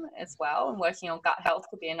them as well. And working on gut health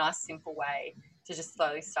could be a nice, simple way to just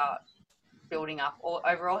slowly start building up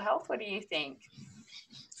overall health. What do you think?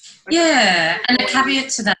 Yeah, and a caveat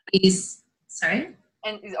to that is, sorry?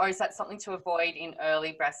 Or is that something to avoid in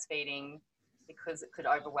early breastfeeding because it could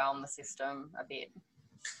overwhelm the system a bit?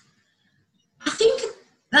 I think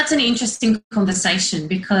that's an interesting conversation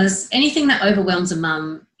because anything that overwhelms a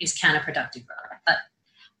mum is counterproductive, right? But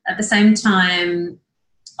at the same time,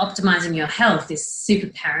 optimizing your health is super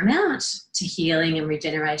paramount to healing and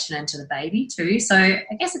regeneration and to the baby too. So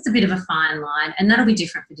I guess it's a bit of a fine line, and that'll be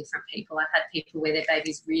different for different people. I've had people where their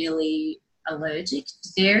baby's really allergic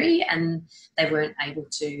to dairy and they weren't able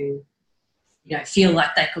to, feel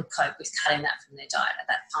like they could cope with cutting that from their diet at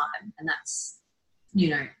that time. And that's,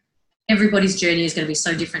 everybody's journey is going to be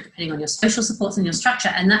so different depending on your social supports and your structure.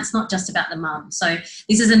 And that's not just about the mum. So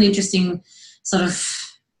this is an interesting sort of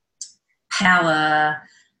power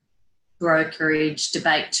brokerage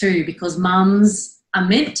debate too, because mums are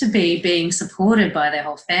meant to be being supported by their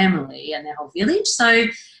whole family and their whole village. So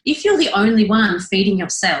if you're the only one feeding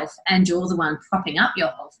yourself and you're the one propping up your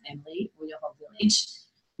whole family or your whole village,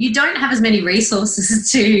 you don't have as many resources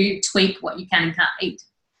to tweak what you can and can't eat.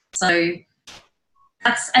 So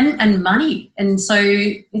that's, and money. And so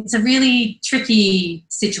it's a really tricky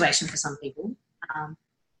situation for some people.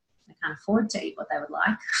 They can't afford to eat what they would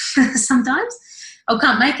like sometimes, or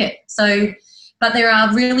can't make it. So, but there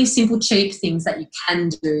are really simple, cheap things that you can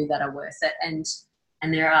do that are worth it. And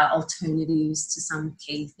there are alternatives to some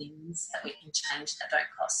key things that we can change that don't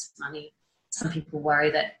cost money. Some people worry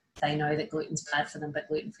that they know that gluten's bad for them, but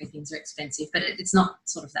gluten-free things are expensive. But it's not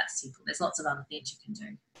sort of that simple. There's lots of other things you can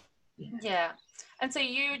do. Yeah. And so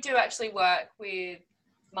you do actually work with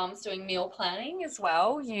mums doing meal planning as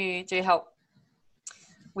well. You do help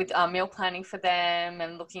with meal planning for them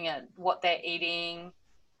and looking at what they're eating.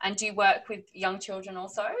 And do you work with young children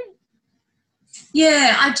also?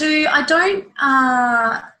 Yeah, I do. I don't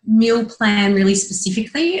meal plan really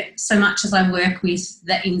specifically so much as I work with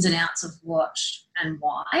the ins and outs of what and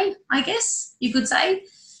why, I guess you could say,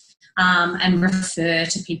 and refer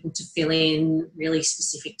to people to fill in really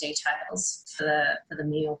specific details for the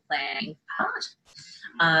meal planning part.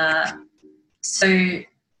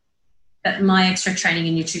 But my extra training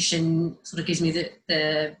in nutrition sort of gives me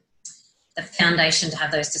the foundation to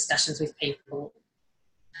have those discussions with people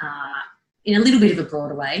in a little bit of a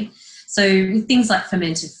broader way. So with things like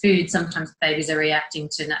fermented food, sometimes babies are reacting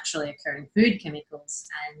to naturally occurring food chemicals,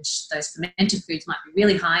 and those fermented foods might be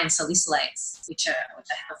really high in salicylates, which are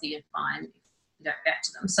healthy and fine if you don't react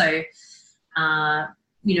to them. So,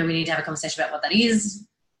 we need to have a conversation about what that is,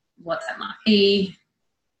 what that might be.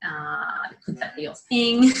 Could that be your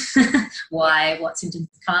thing? Why? What symptoms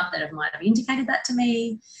come up that might have indicated that to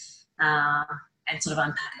me? And sort of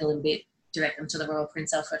unpack it a little bit, direct them to the Royal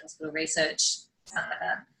Prince Alfred Hospital research, stuff like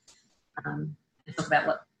that. And talk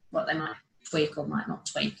about what they might tweak or might not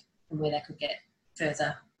tweak and where they could get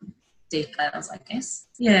further details, I guess.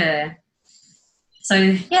 Yeah. So,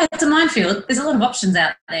 yeah, it's a minefield. There's a lot of options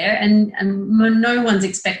out there, and no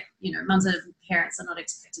one's mums and parents are not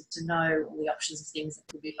expected to know all the options of things that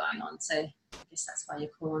could be going on. So I guess that's why you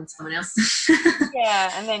call on someone else.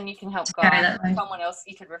 Yeah, and then you can help guide someone else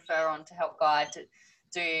you could refer on to help guide to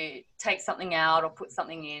take something out or put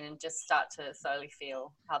something in and just start to slowly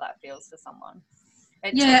feel how that feels for someone.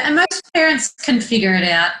 And most parents can figure it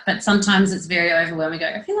out, but sometimes it's very overwhelming.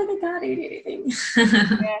 I feel like I can't eat anything.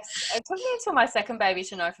 Yes, it took me until my second baby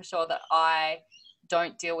to know for sure that I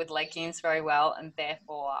don't deal with legumes very well, and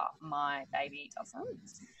therefore my baby doesn't.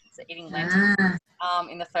 So eating lentils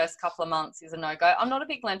in the first couple of months is a no-go. I'm not a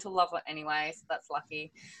big lentil lover anyway, so that's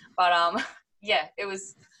lucky. But it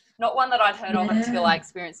was not one that I'd heard of until I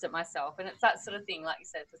experienced it myself. And it's that sort of thing, like you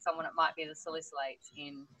said, for someone it might be the salicylates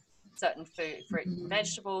in certain fruit and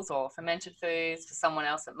vegetables or fermented foods. For someone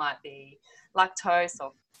else it might be lactose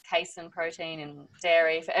or casein protein in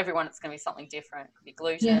dairy. For everyone it's going to be something different. It could be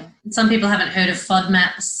gluten. Yeah. Some people haven't heard of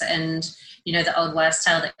FODMAPs and, the old wives'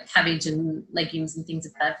 tale that cabbage and legumes and things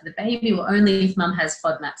are bad for the baby. Well, only if mum has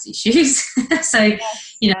FODMAPs issues. So,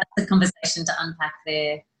 that's a conversation to unpack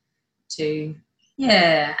there too.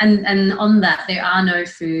 Yeah, and on that, there are no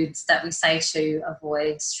foods that we say to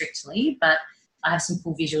avoid strictly, but I have some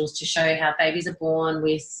cool visuals to show how babies are born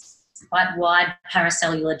with quite wide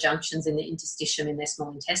paracellular junctions in the interstitium in their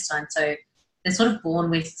small intestine. So they're sort of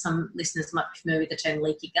born with, some listeners might be familiar with the term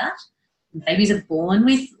leaky gut. And babies are born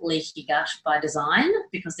with leaky gut by design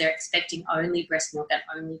because they're expecting only breast milk and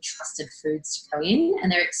only trusted foods to go in,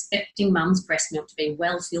 and they're expecting mum's breast milk to be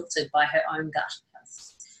well filtered by her own gut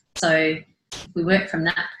health. So if we work from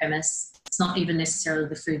that premise, it's not even necessarily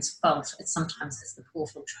the food's fault. It's sometimes the poor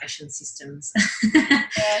filtration systems,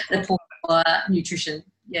 the poor nutrition.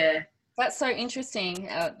 Yeah. That's so interesting,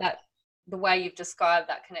 that the way you've described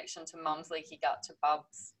that connection to mum's leaky gut to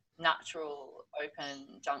Bub's natural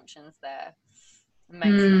open junctions there. It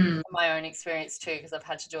makes sense from my own experience too, because I've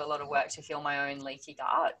had to do a lot of work to heal my own leaky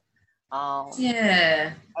gut.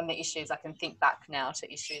 And the issues, I can think back now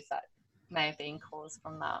to issues that may have been caused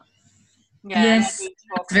from that. Yeah, Yes,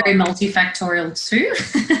 it's very multifactorial too.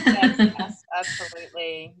 Yes,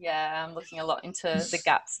 absolutely. Yeah, I'm looking a lot into the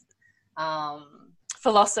GAPS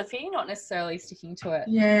philosophy, not necessarily sticking to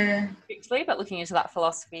it strictly, but looking into that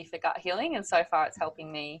philosophy for gut healing. And so far it's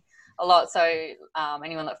helping me a lot. So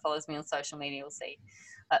anyone that follows me on social media will see.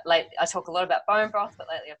 Lately, I talk a lot about bone broth, but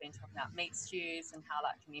lately I've been talking about meat stews and how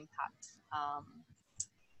that can impact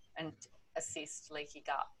and assist leaky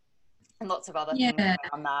gut. And lots of other things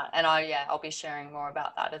around that. And I'll be sharing more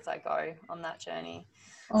about that as I go on that journey.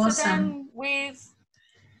 Awesome. So then with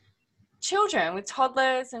children, with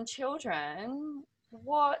toddlers and children,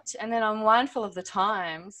 and then I'm mindful of the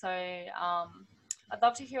time. So I'd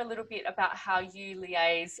love to hear a little bit about how you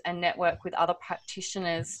liaise and network with other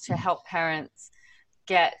practitioners to help parents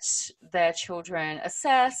get their children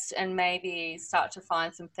assessed and maybe start to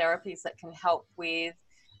find some therapies that can help with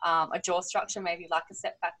a jaw structure, maybe like a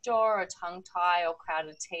setback jaw or a tongue tie or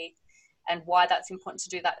crowded teeth, and why that's important to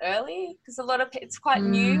do that early, because it's quite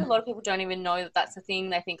new. A lot of people don't even know that that's a thing.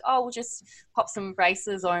 They think, oh, we'll just pop some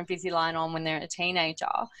braces or Invisalign on when they're a teenager,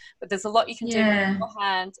 but there's a lot you can do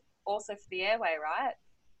beforehand also for the airway, right?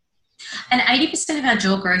 And 80% of our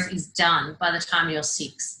jaw growth is done by the time you're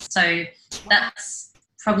 6. So that's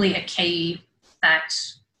probably a key fact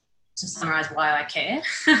to summarise why I care.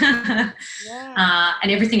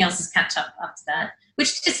 And everything else is catch up after that,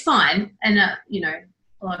 which is fine. And,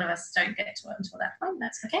 a lot of us don't get to it until that point.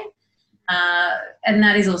 That's okay. And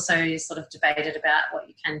that is also sort of debated about what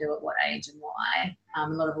you can do at what age and why. A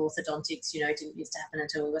lot of orthodontics, didn't used to happen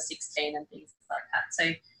until we were 16 and things like that.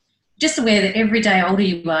 So just aware that every day older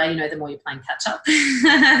you are, the more you're playing catch up.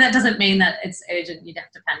 That doesn't mean that it's urgent. You'd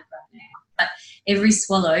have to panic right now. But every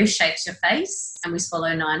swallow shapes your face, and we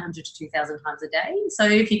swallow 900 to 2,000 times a day. So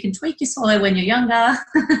if you can tweak your swallow when you're younger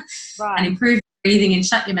and improve breathing and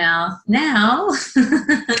shut your mouth now,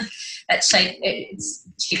 that shape, it's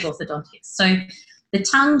cheap orthodontics. So the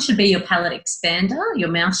tongue should be your palate expander. Your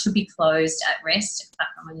mouth should be closed at rest, apart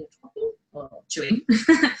from when you're talking or chewing.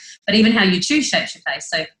 But even how you chew shapes your face,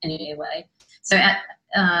 so any airway. So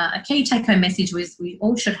a key take-home message was we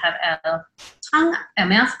all should have our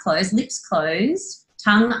mouth closed, lips closed,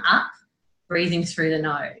 tongue up, breathing through the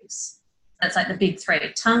nose. That's like the big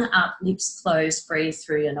 3. Tongue up, lips closed, breathe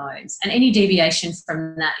through your nose. And any deviation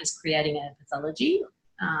from that is creating a pathology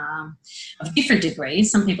of different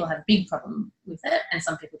degrees. Some people have a big problem with it and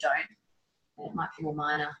some people don't. It might be more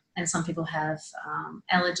minor. And some people have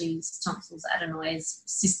allergies, tonsils, adenoids,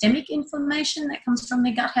 systemic inflammation that comes from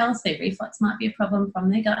their gut health. Their reflux might be a problem from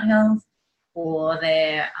their gut health, or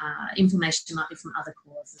their inflammation might be from other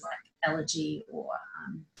causes like allergy or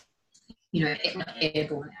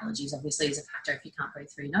airborne allergies obviously is a factor. If you can't breathe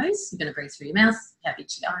through your nose, you're going to breathe through your mouth, you have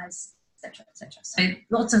itchy eyes, etc., etc. So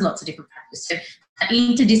lots of different practices. So an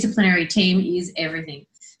interdisciplinary team is everything.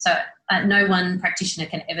 So no one practitioner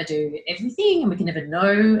can ever do everything, and we can never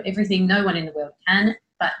know everything. No one in the world can.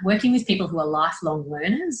 But working with people who are lifelong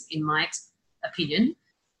learners, in my opinion,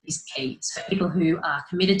 is key. So people who are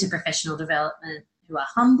committed to professional development, who are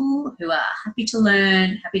humble, who are happy to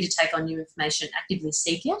learn, happy to take on new information, actively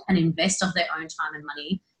seek it and invest of their own time and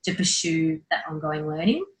money to pursue that ongoing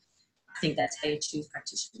learning. I think that's how you choose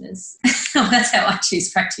practitioners. That's how I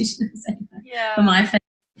choose practitioners for my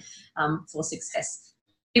family, for success.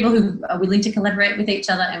 People who are willing to collaborate with each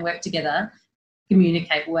other and work together,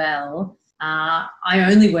 communicate well. I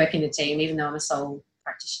only work in a team, even though I'm a sole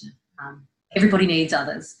practitioner. Everybody needs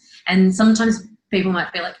others. And sometimes people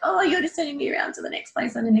might be like, oh, you're just sending me around to the next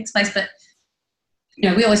place and the next place. But,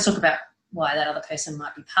 we always talk about why that other person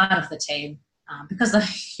might be part of the team because the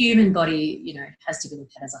human body, has to be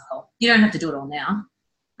looked at as a whole. You don't have to do it all now,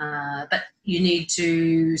 but you need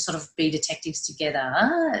to sort of be detectives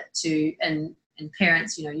together and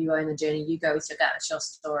parents, you own the journey, you go with your gut, it's your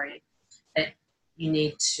story. That you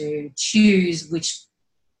need to choose what's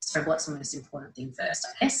the most important thing first,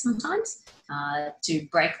 I guess, sometimes, to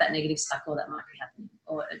break that negative cycle that might be happening,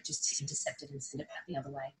 or just intercept it and send it back the other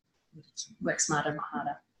way. Work smarter, not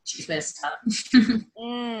harder. Choose where to start.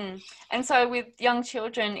 And so with young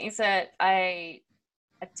children, is it a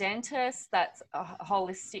dentist that's a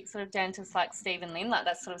holistic sort of dentist like Stephen Lin, like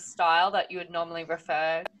that sort of style that you would normally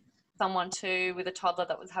refer someone to with a toddler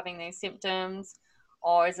that was having these symptoms?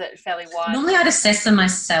 Or is it fairly wide? Normally I'd assess them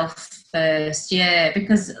myself first,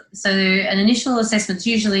 because an initial assessment's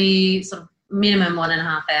usually sort of minimum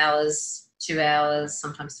 1.5 hours, 2 hours,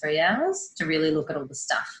 sometimes 3 hours to really look at all the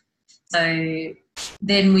stuff. So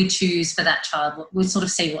then we choose for that child, we sort of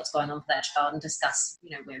see what's going on for that child and discuss,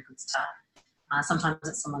 where we could start. Sometimes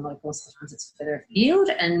it's someone local, sometimes it's further afield.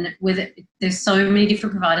 And with it, there's so many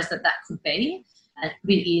different providers that could be. It could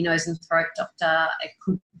be an ear, nose and throat doctor. It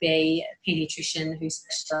could be a paediatrician who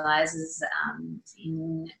specialises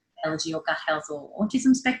in allergy or gut health or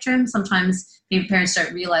autism spectrum. Sometimes parents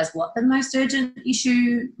don't realise what the most urgent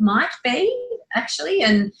issue might be, actually,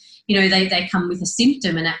 and they come with a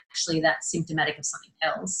symptom, and actually that's symptomatic of something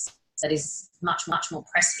else that is much, much more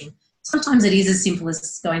pressing. Sometimes it is as simple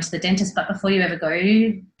as going to the dentist, but before you ever go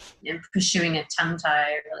pursuing a tongue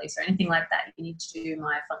tie release or anything like that, you need to do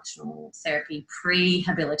myofunctional therapy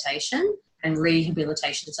prehabilitation and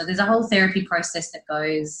rehabilitation. So there's a whole therapy process that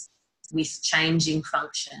goes with changing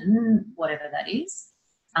function, whatever that is.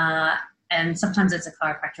 And sometimes it's a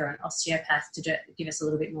chiropractor or an osteopath to give us a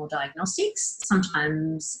little bit more diagnostics.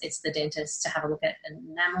 Sometimes it's the dentist to have a look at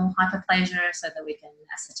enamel hyperplasia so that we can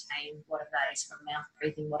ascertain what of that is from mouth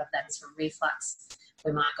breathing, what of that is from reflux.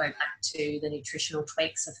 We might go back to the nutritional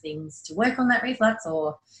tweaks of things to work on that reflux,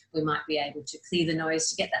 or we might be able to clear the nose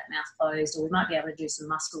to get that mouth closed, or we might be able to do some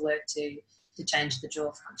muscle work to change the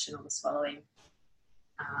jaw function or the swallowing.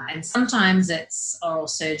 And sometimes it's oral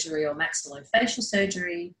surgery or maxillofacial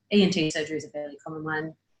surgery. ENT surgery is a fairly common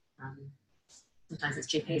one. Sometimes it's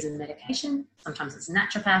GPs and medication. Sometimes it's a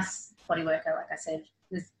naturopath, body worker, like I said.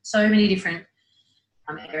 There's so many different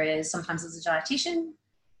areas. Sometimes it's a dietitian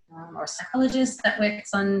or a psychologist that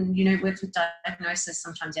works with diagnosis.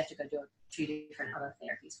 Sometimes you have to go do a few different other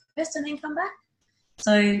therapies first and then come back.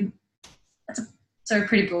 So that's a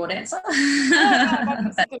pretty broad answer.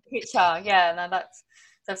 That's a good picture. Yeah, no, that's.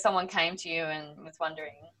 So if someone came to you and was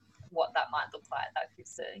wondering what that might look like, that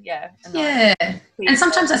gives And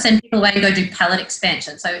sometimes I send people away to go do palate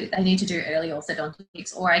expansion. So they need to do early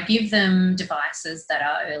orthodontics, or I give them devices that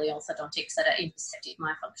are early orthodontics that are imperceptive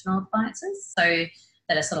myofunctional appliances. So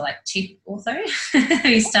that are sort of like cheap ortho.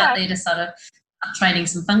 You start there to sort of training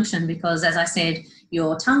some function, because as I said,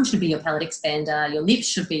 your tongue should be your palate expander, your lips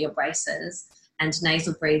should be your braces, and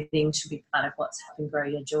nasal breathing should be part of what's helping grow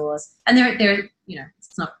your jaws. And they're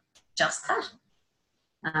it's not just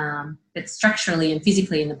that. But structurally and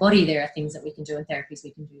physically in the body, there are things that we can do and therapies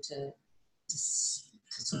we can do to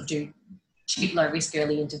sort of do cheap, low-risk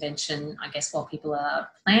early intervention, I guess, while people are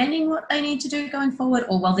planning what they need to do going forward,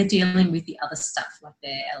 or while they're dealing with the other stuff like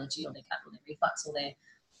their allergy or their gut or their reflux or their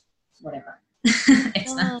whatever,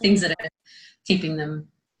 things that are keeping them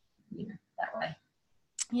that way.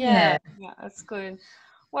 Yeah, that's good.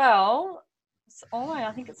 Well,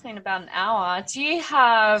 I think it's been about an hour. Do you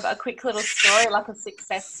have a quick little story, like a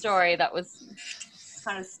success story that was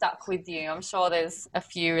kind of stuck with you? I'm sure there's a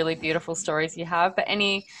few really beautiful stories you have, but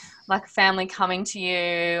any like family coming to you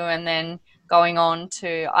and then going on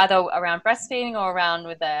to either around breastfeeding or around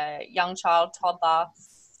with a young child, toddler,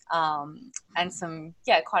 and some,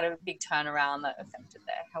 quite a big turnaround that affected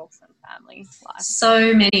their health and family life.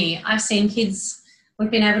 So many. I've seen kids. We've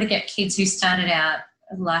been able to get kids who started out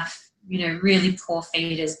life, really poor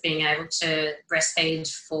feeders, being able to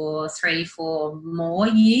breastfeed for 3-4 more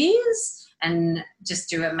years and just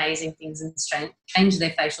do amazing things and change their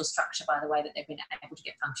facial structure by the way that they've been able to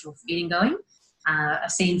get functional feeding going.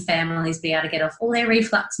 I've seen families be able to get off all their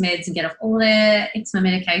reflux meds and get off all their eczema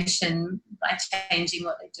medication by changing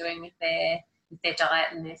what they're doing with their diet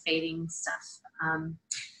and their feeding stuff. I'm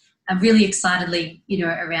really excitedly,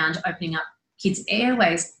 around opening up kids'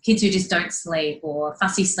 airways, kids who just don't sleep, or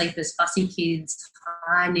fussy sleepers, fussy kids,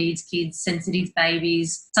 high needs kids, sensitive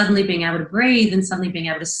babies, suddenly being able to breathe and suddenly being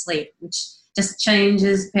able to sleep, which just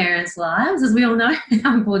changes parents' lives, as we all know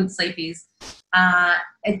how important sleep is.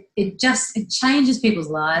 It changes people's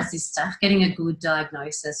lives, this stuff, getting a good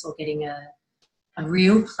diagnosis or getting a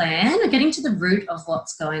real plan or getting to the root of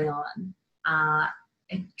what's going on.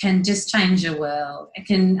 It can just change your world.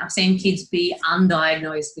 I've seen kids be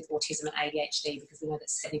undiagnosed with autism and ADHD, because we know that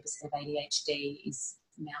 70% of ADHD is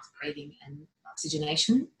mouth breathing and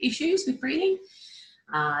oxygenation issues with breathing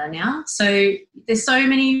now. So there's so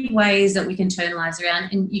many ways that we can turn lives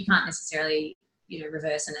around, and you can't necessarily,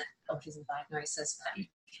 reverse an autism diagnosis, but you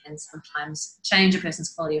can sometimes change a person's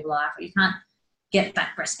quality of life, or you can't get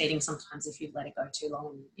back breastfeeding sometimes if you've let it go too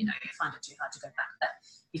long and, you find it too hard to go back. But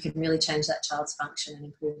you can really change that child's function and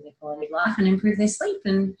improve their quality of life and improve their sleep.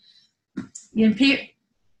 And,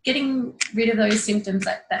 getting rid of those symptoms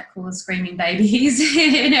that cause screaming babies,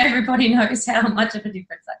 everybody knows how much of a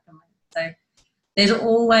difference that can make. So there's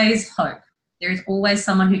always hope. There is always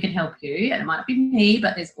someone who can help you, and it might not be me,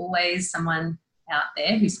 but there's always someone out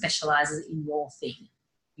there who specialises in your thing.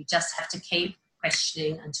 You just have to keep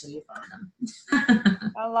questioning until you find them.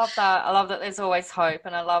 I love that. I love that there's always hope.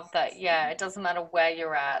 And I love that, it doesn't matter where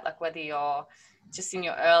you're at, like whether you're just in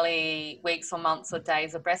your early weeks or months or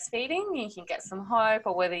days of breastfeeding, you can get some hope,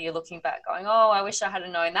 or whether you're looking back going, oh, I wish I had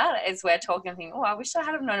known that, as we're talking and thinking, oh, I wish I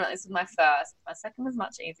had known that this was my first. My second was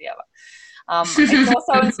much easier. It's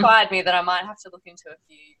also inspired me that I might have to look into a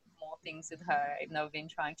few more things with her, even though we've been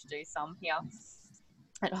trying to do some here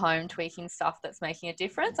at home, tweaking stuff that's making a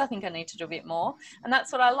difference. I think I need to do a bit more. And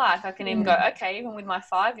that's what I like. I can even go, okay, even with my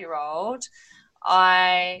 5-year-old,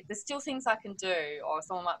 there's still things I can do, or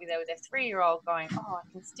someone might be there with their 3-year-old going, oh,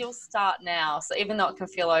 I can still start now. So even though it can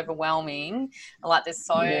feel overwhelming, like there's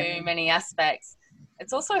so many aspects,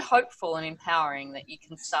 it's also hopeful and empowering that you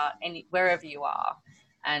can start wherever you are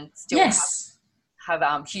and still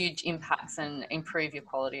have huge impacts and improve your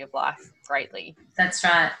quality of life greatly. That's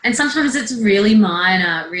right. And sometimes it's really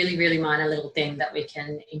minor, really, really minor little thing that we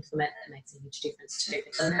can implement that makes a huge difference too.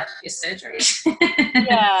 It doesn't have to be a surgery.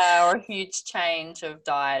 Or a huge change of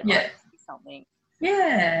diet. Yeah. Something.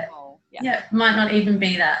 Yeah. Oh, yeah. It might not even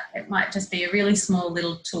be that. It might just be a really small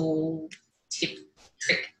little tool, tip,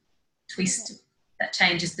 trick, twist that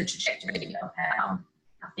changes the trajectory of how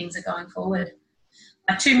things are going forward.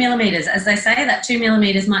 2 millimeters, as they say, that 2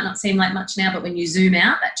 millimeters might not seem like much now, but when you zoom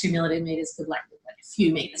out, that 2 millimeters could look like a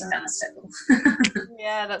few meters around the circle.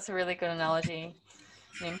 Yeah, that's a really good analogy.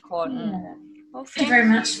 Important. Yeah. Well, thank you very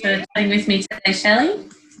much for being with me today, Shelley.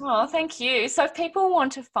 Oh, thank you. So if people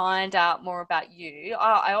want to find out more about you,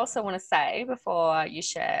 I also want to say, before you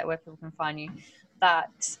share where people can find you,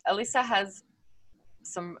 that Alyssa has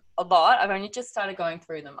I've only just started going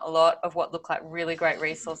through them, a lot of what look like really great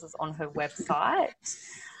resources on her website.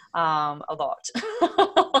 A lot.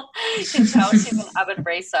 You can tell she's an avid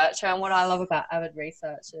researcher, and what I love about avid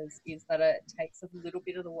researchers is that it takes a little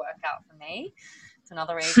bit of the work out for me. It's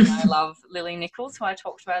another reason I love Lily Nichols, who I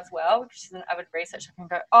talked to as well, because she's an avid researcher. I can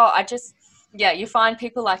go, you find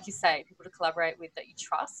people, like you say, people to collaborate with that you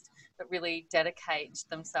trust, that really dedicate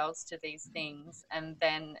themselves to these things, and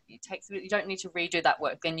then you don't need to redo that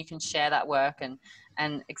work, then you can share that work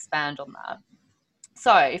and expand on that.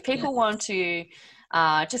 So if people want to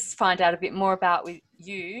just find out a bit more about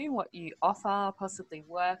you, what you offer, possibly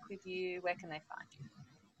work with you, where can they find you?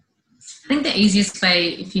 I think the easiest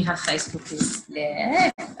way, if you have Facebook, is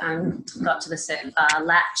there. Got to the search bar,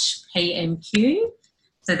 Latch PMQ.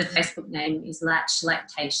 So the Facebook name is Latch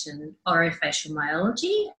Lactation, Orofacial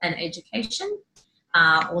Myology and Education,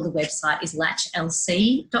 or the website is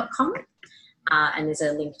latchlc.com, and there's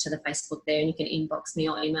a link to the Facebook there, and you can inbox me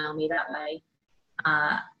or email me that way.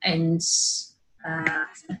 I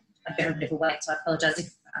better a bit of a wait, so I apologise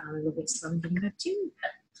if I'm a little bit slow in getting back to you,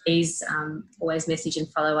 but please always message and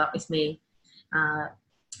follow up with me.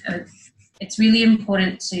 It's really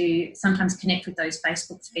important to sometimes connect with those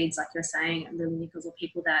Facebook feeds, like you're saying, Lily Nichols, or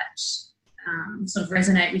people that sort of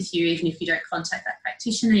resonate with you. Even if you don't contact that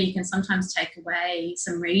practitioner, you can sometimes take away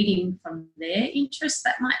some reading from their interests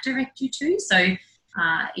that might direct you to. So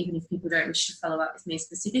even if people don't wish to follow up with me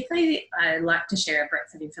specifically, I like to share a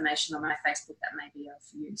breadth of information on my Facebook that may be of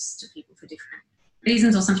use to people for different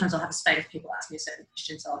reasons, or sometimes I'll have a spate of people ask me a certain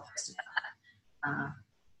question, so I'll post about that.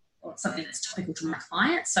 Or something that's topical to my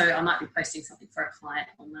client. So I might be posting something for a client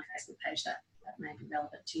on my Facebook page that may be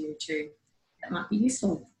relevant to you too. That might be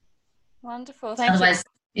useful. Wonderful. Thank you. Otherwise,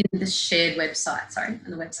 in the shared website,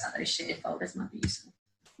 in the website, those shared folders might be useful.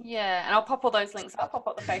 Yeah, and I'll pop all those links. I'll pop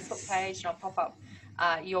up the Facebook page, and I'll pop up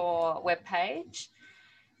your web page.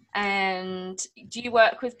 And do you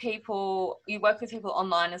work with people? You work with people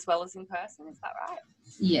online as well as in person? Is that right?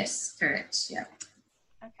 Yes, correct. Yeah.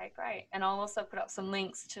 Okay, great. And I'll also put up some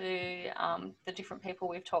links to the different people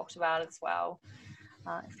we've talked about as well.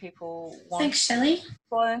 If people want. Thanks, Shelley.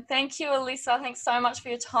 Well, thank you, Alyssa. Thanks so much for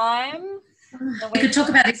your time. We could talk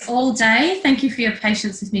about this all day. Thank you for your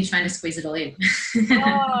patience with me trying to squeeze it all in.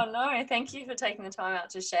 Oh, no. Thank you for taking the time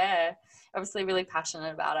out to share. Obviously really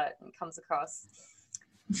passionate about it, and it comes across.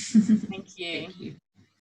 Thank you. Thank you.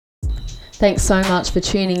 Thanks so much for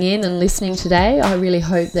tuning in and listening today. I really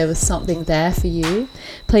hope there was something there for you.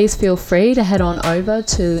 Please feel free to head on over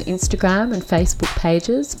to Instagram and Facebook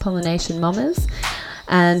pages, Pollination Mamas,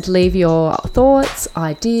 and leave your thoughts,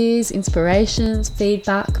 ideas, inspirations,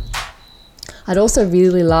 feedback. I'd also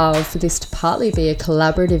really love for this to partly be a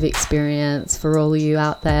collaborative experience for all of you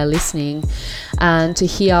out there listening, and to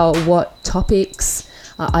hear what topics,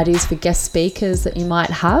 ideas for guest speakers that you might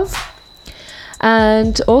have.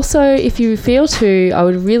 And also, if you feel to, I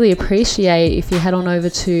would really appreciate if you head on over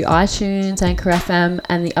to iTunes, Anchor FM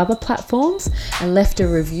and the other platforms and left a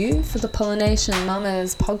review for the Pollination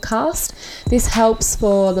Mamas podcast. This helps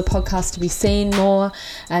for the podcast to be seen more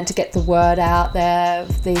and to get the word out there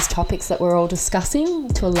of these topics that we're all discussing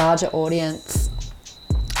to a larger audience.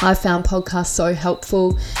 I found podcasts so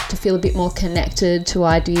helpful to feel a bit more connected to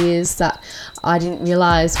ideas that I didn't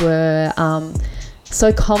realise were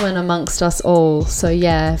so common amongst us all. So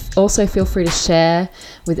yeah, also feel free to share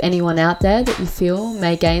with anyone out there that you feel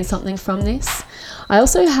may gain something from this. I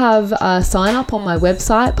also have a sign up on my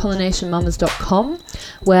website, pollinationmamas.com,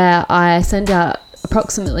 where I send out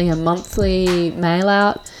approximately a monthly mail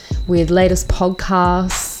out with latest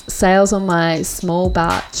podcasts, sales on my small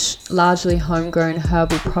batch, largely homegrown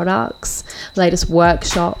herbal products, latest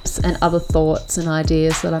workshops and other thoughts and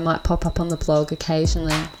ideas that I might pop up on the blog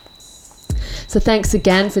occasionally. So thanks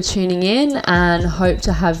again for tuning in and hope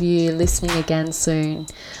to have you listening again soon.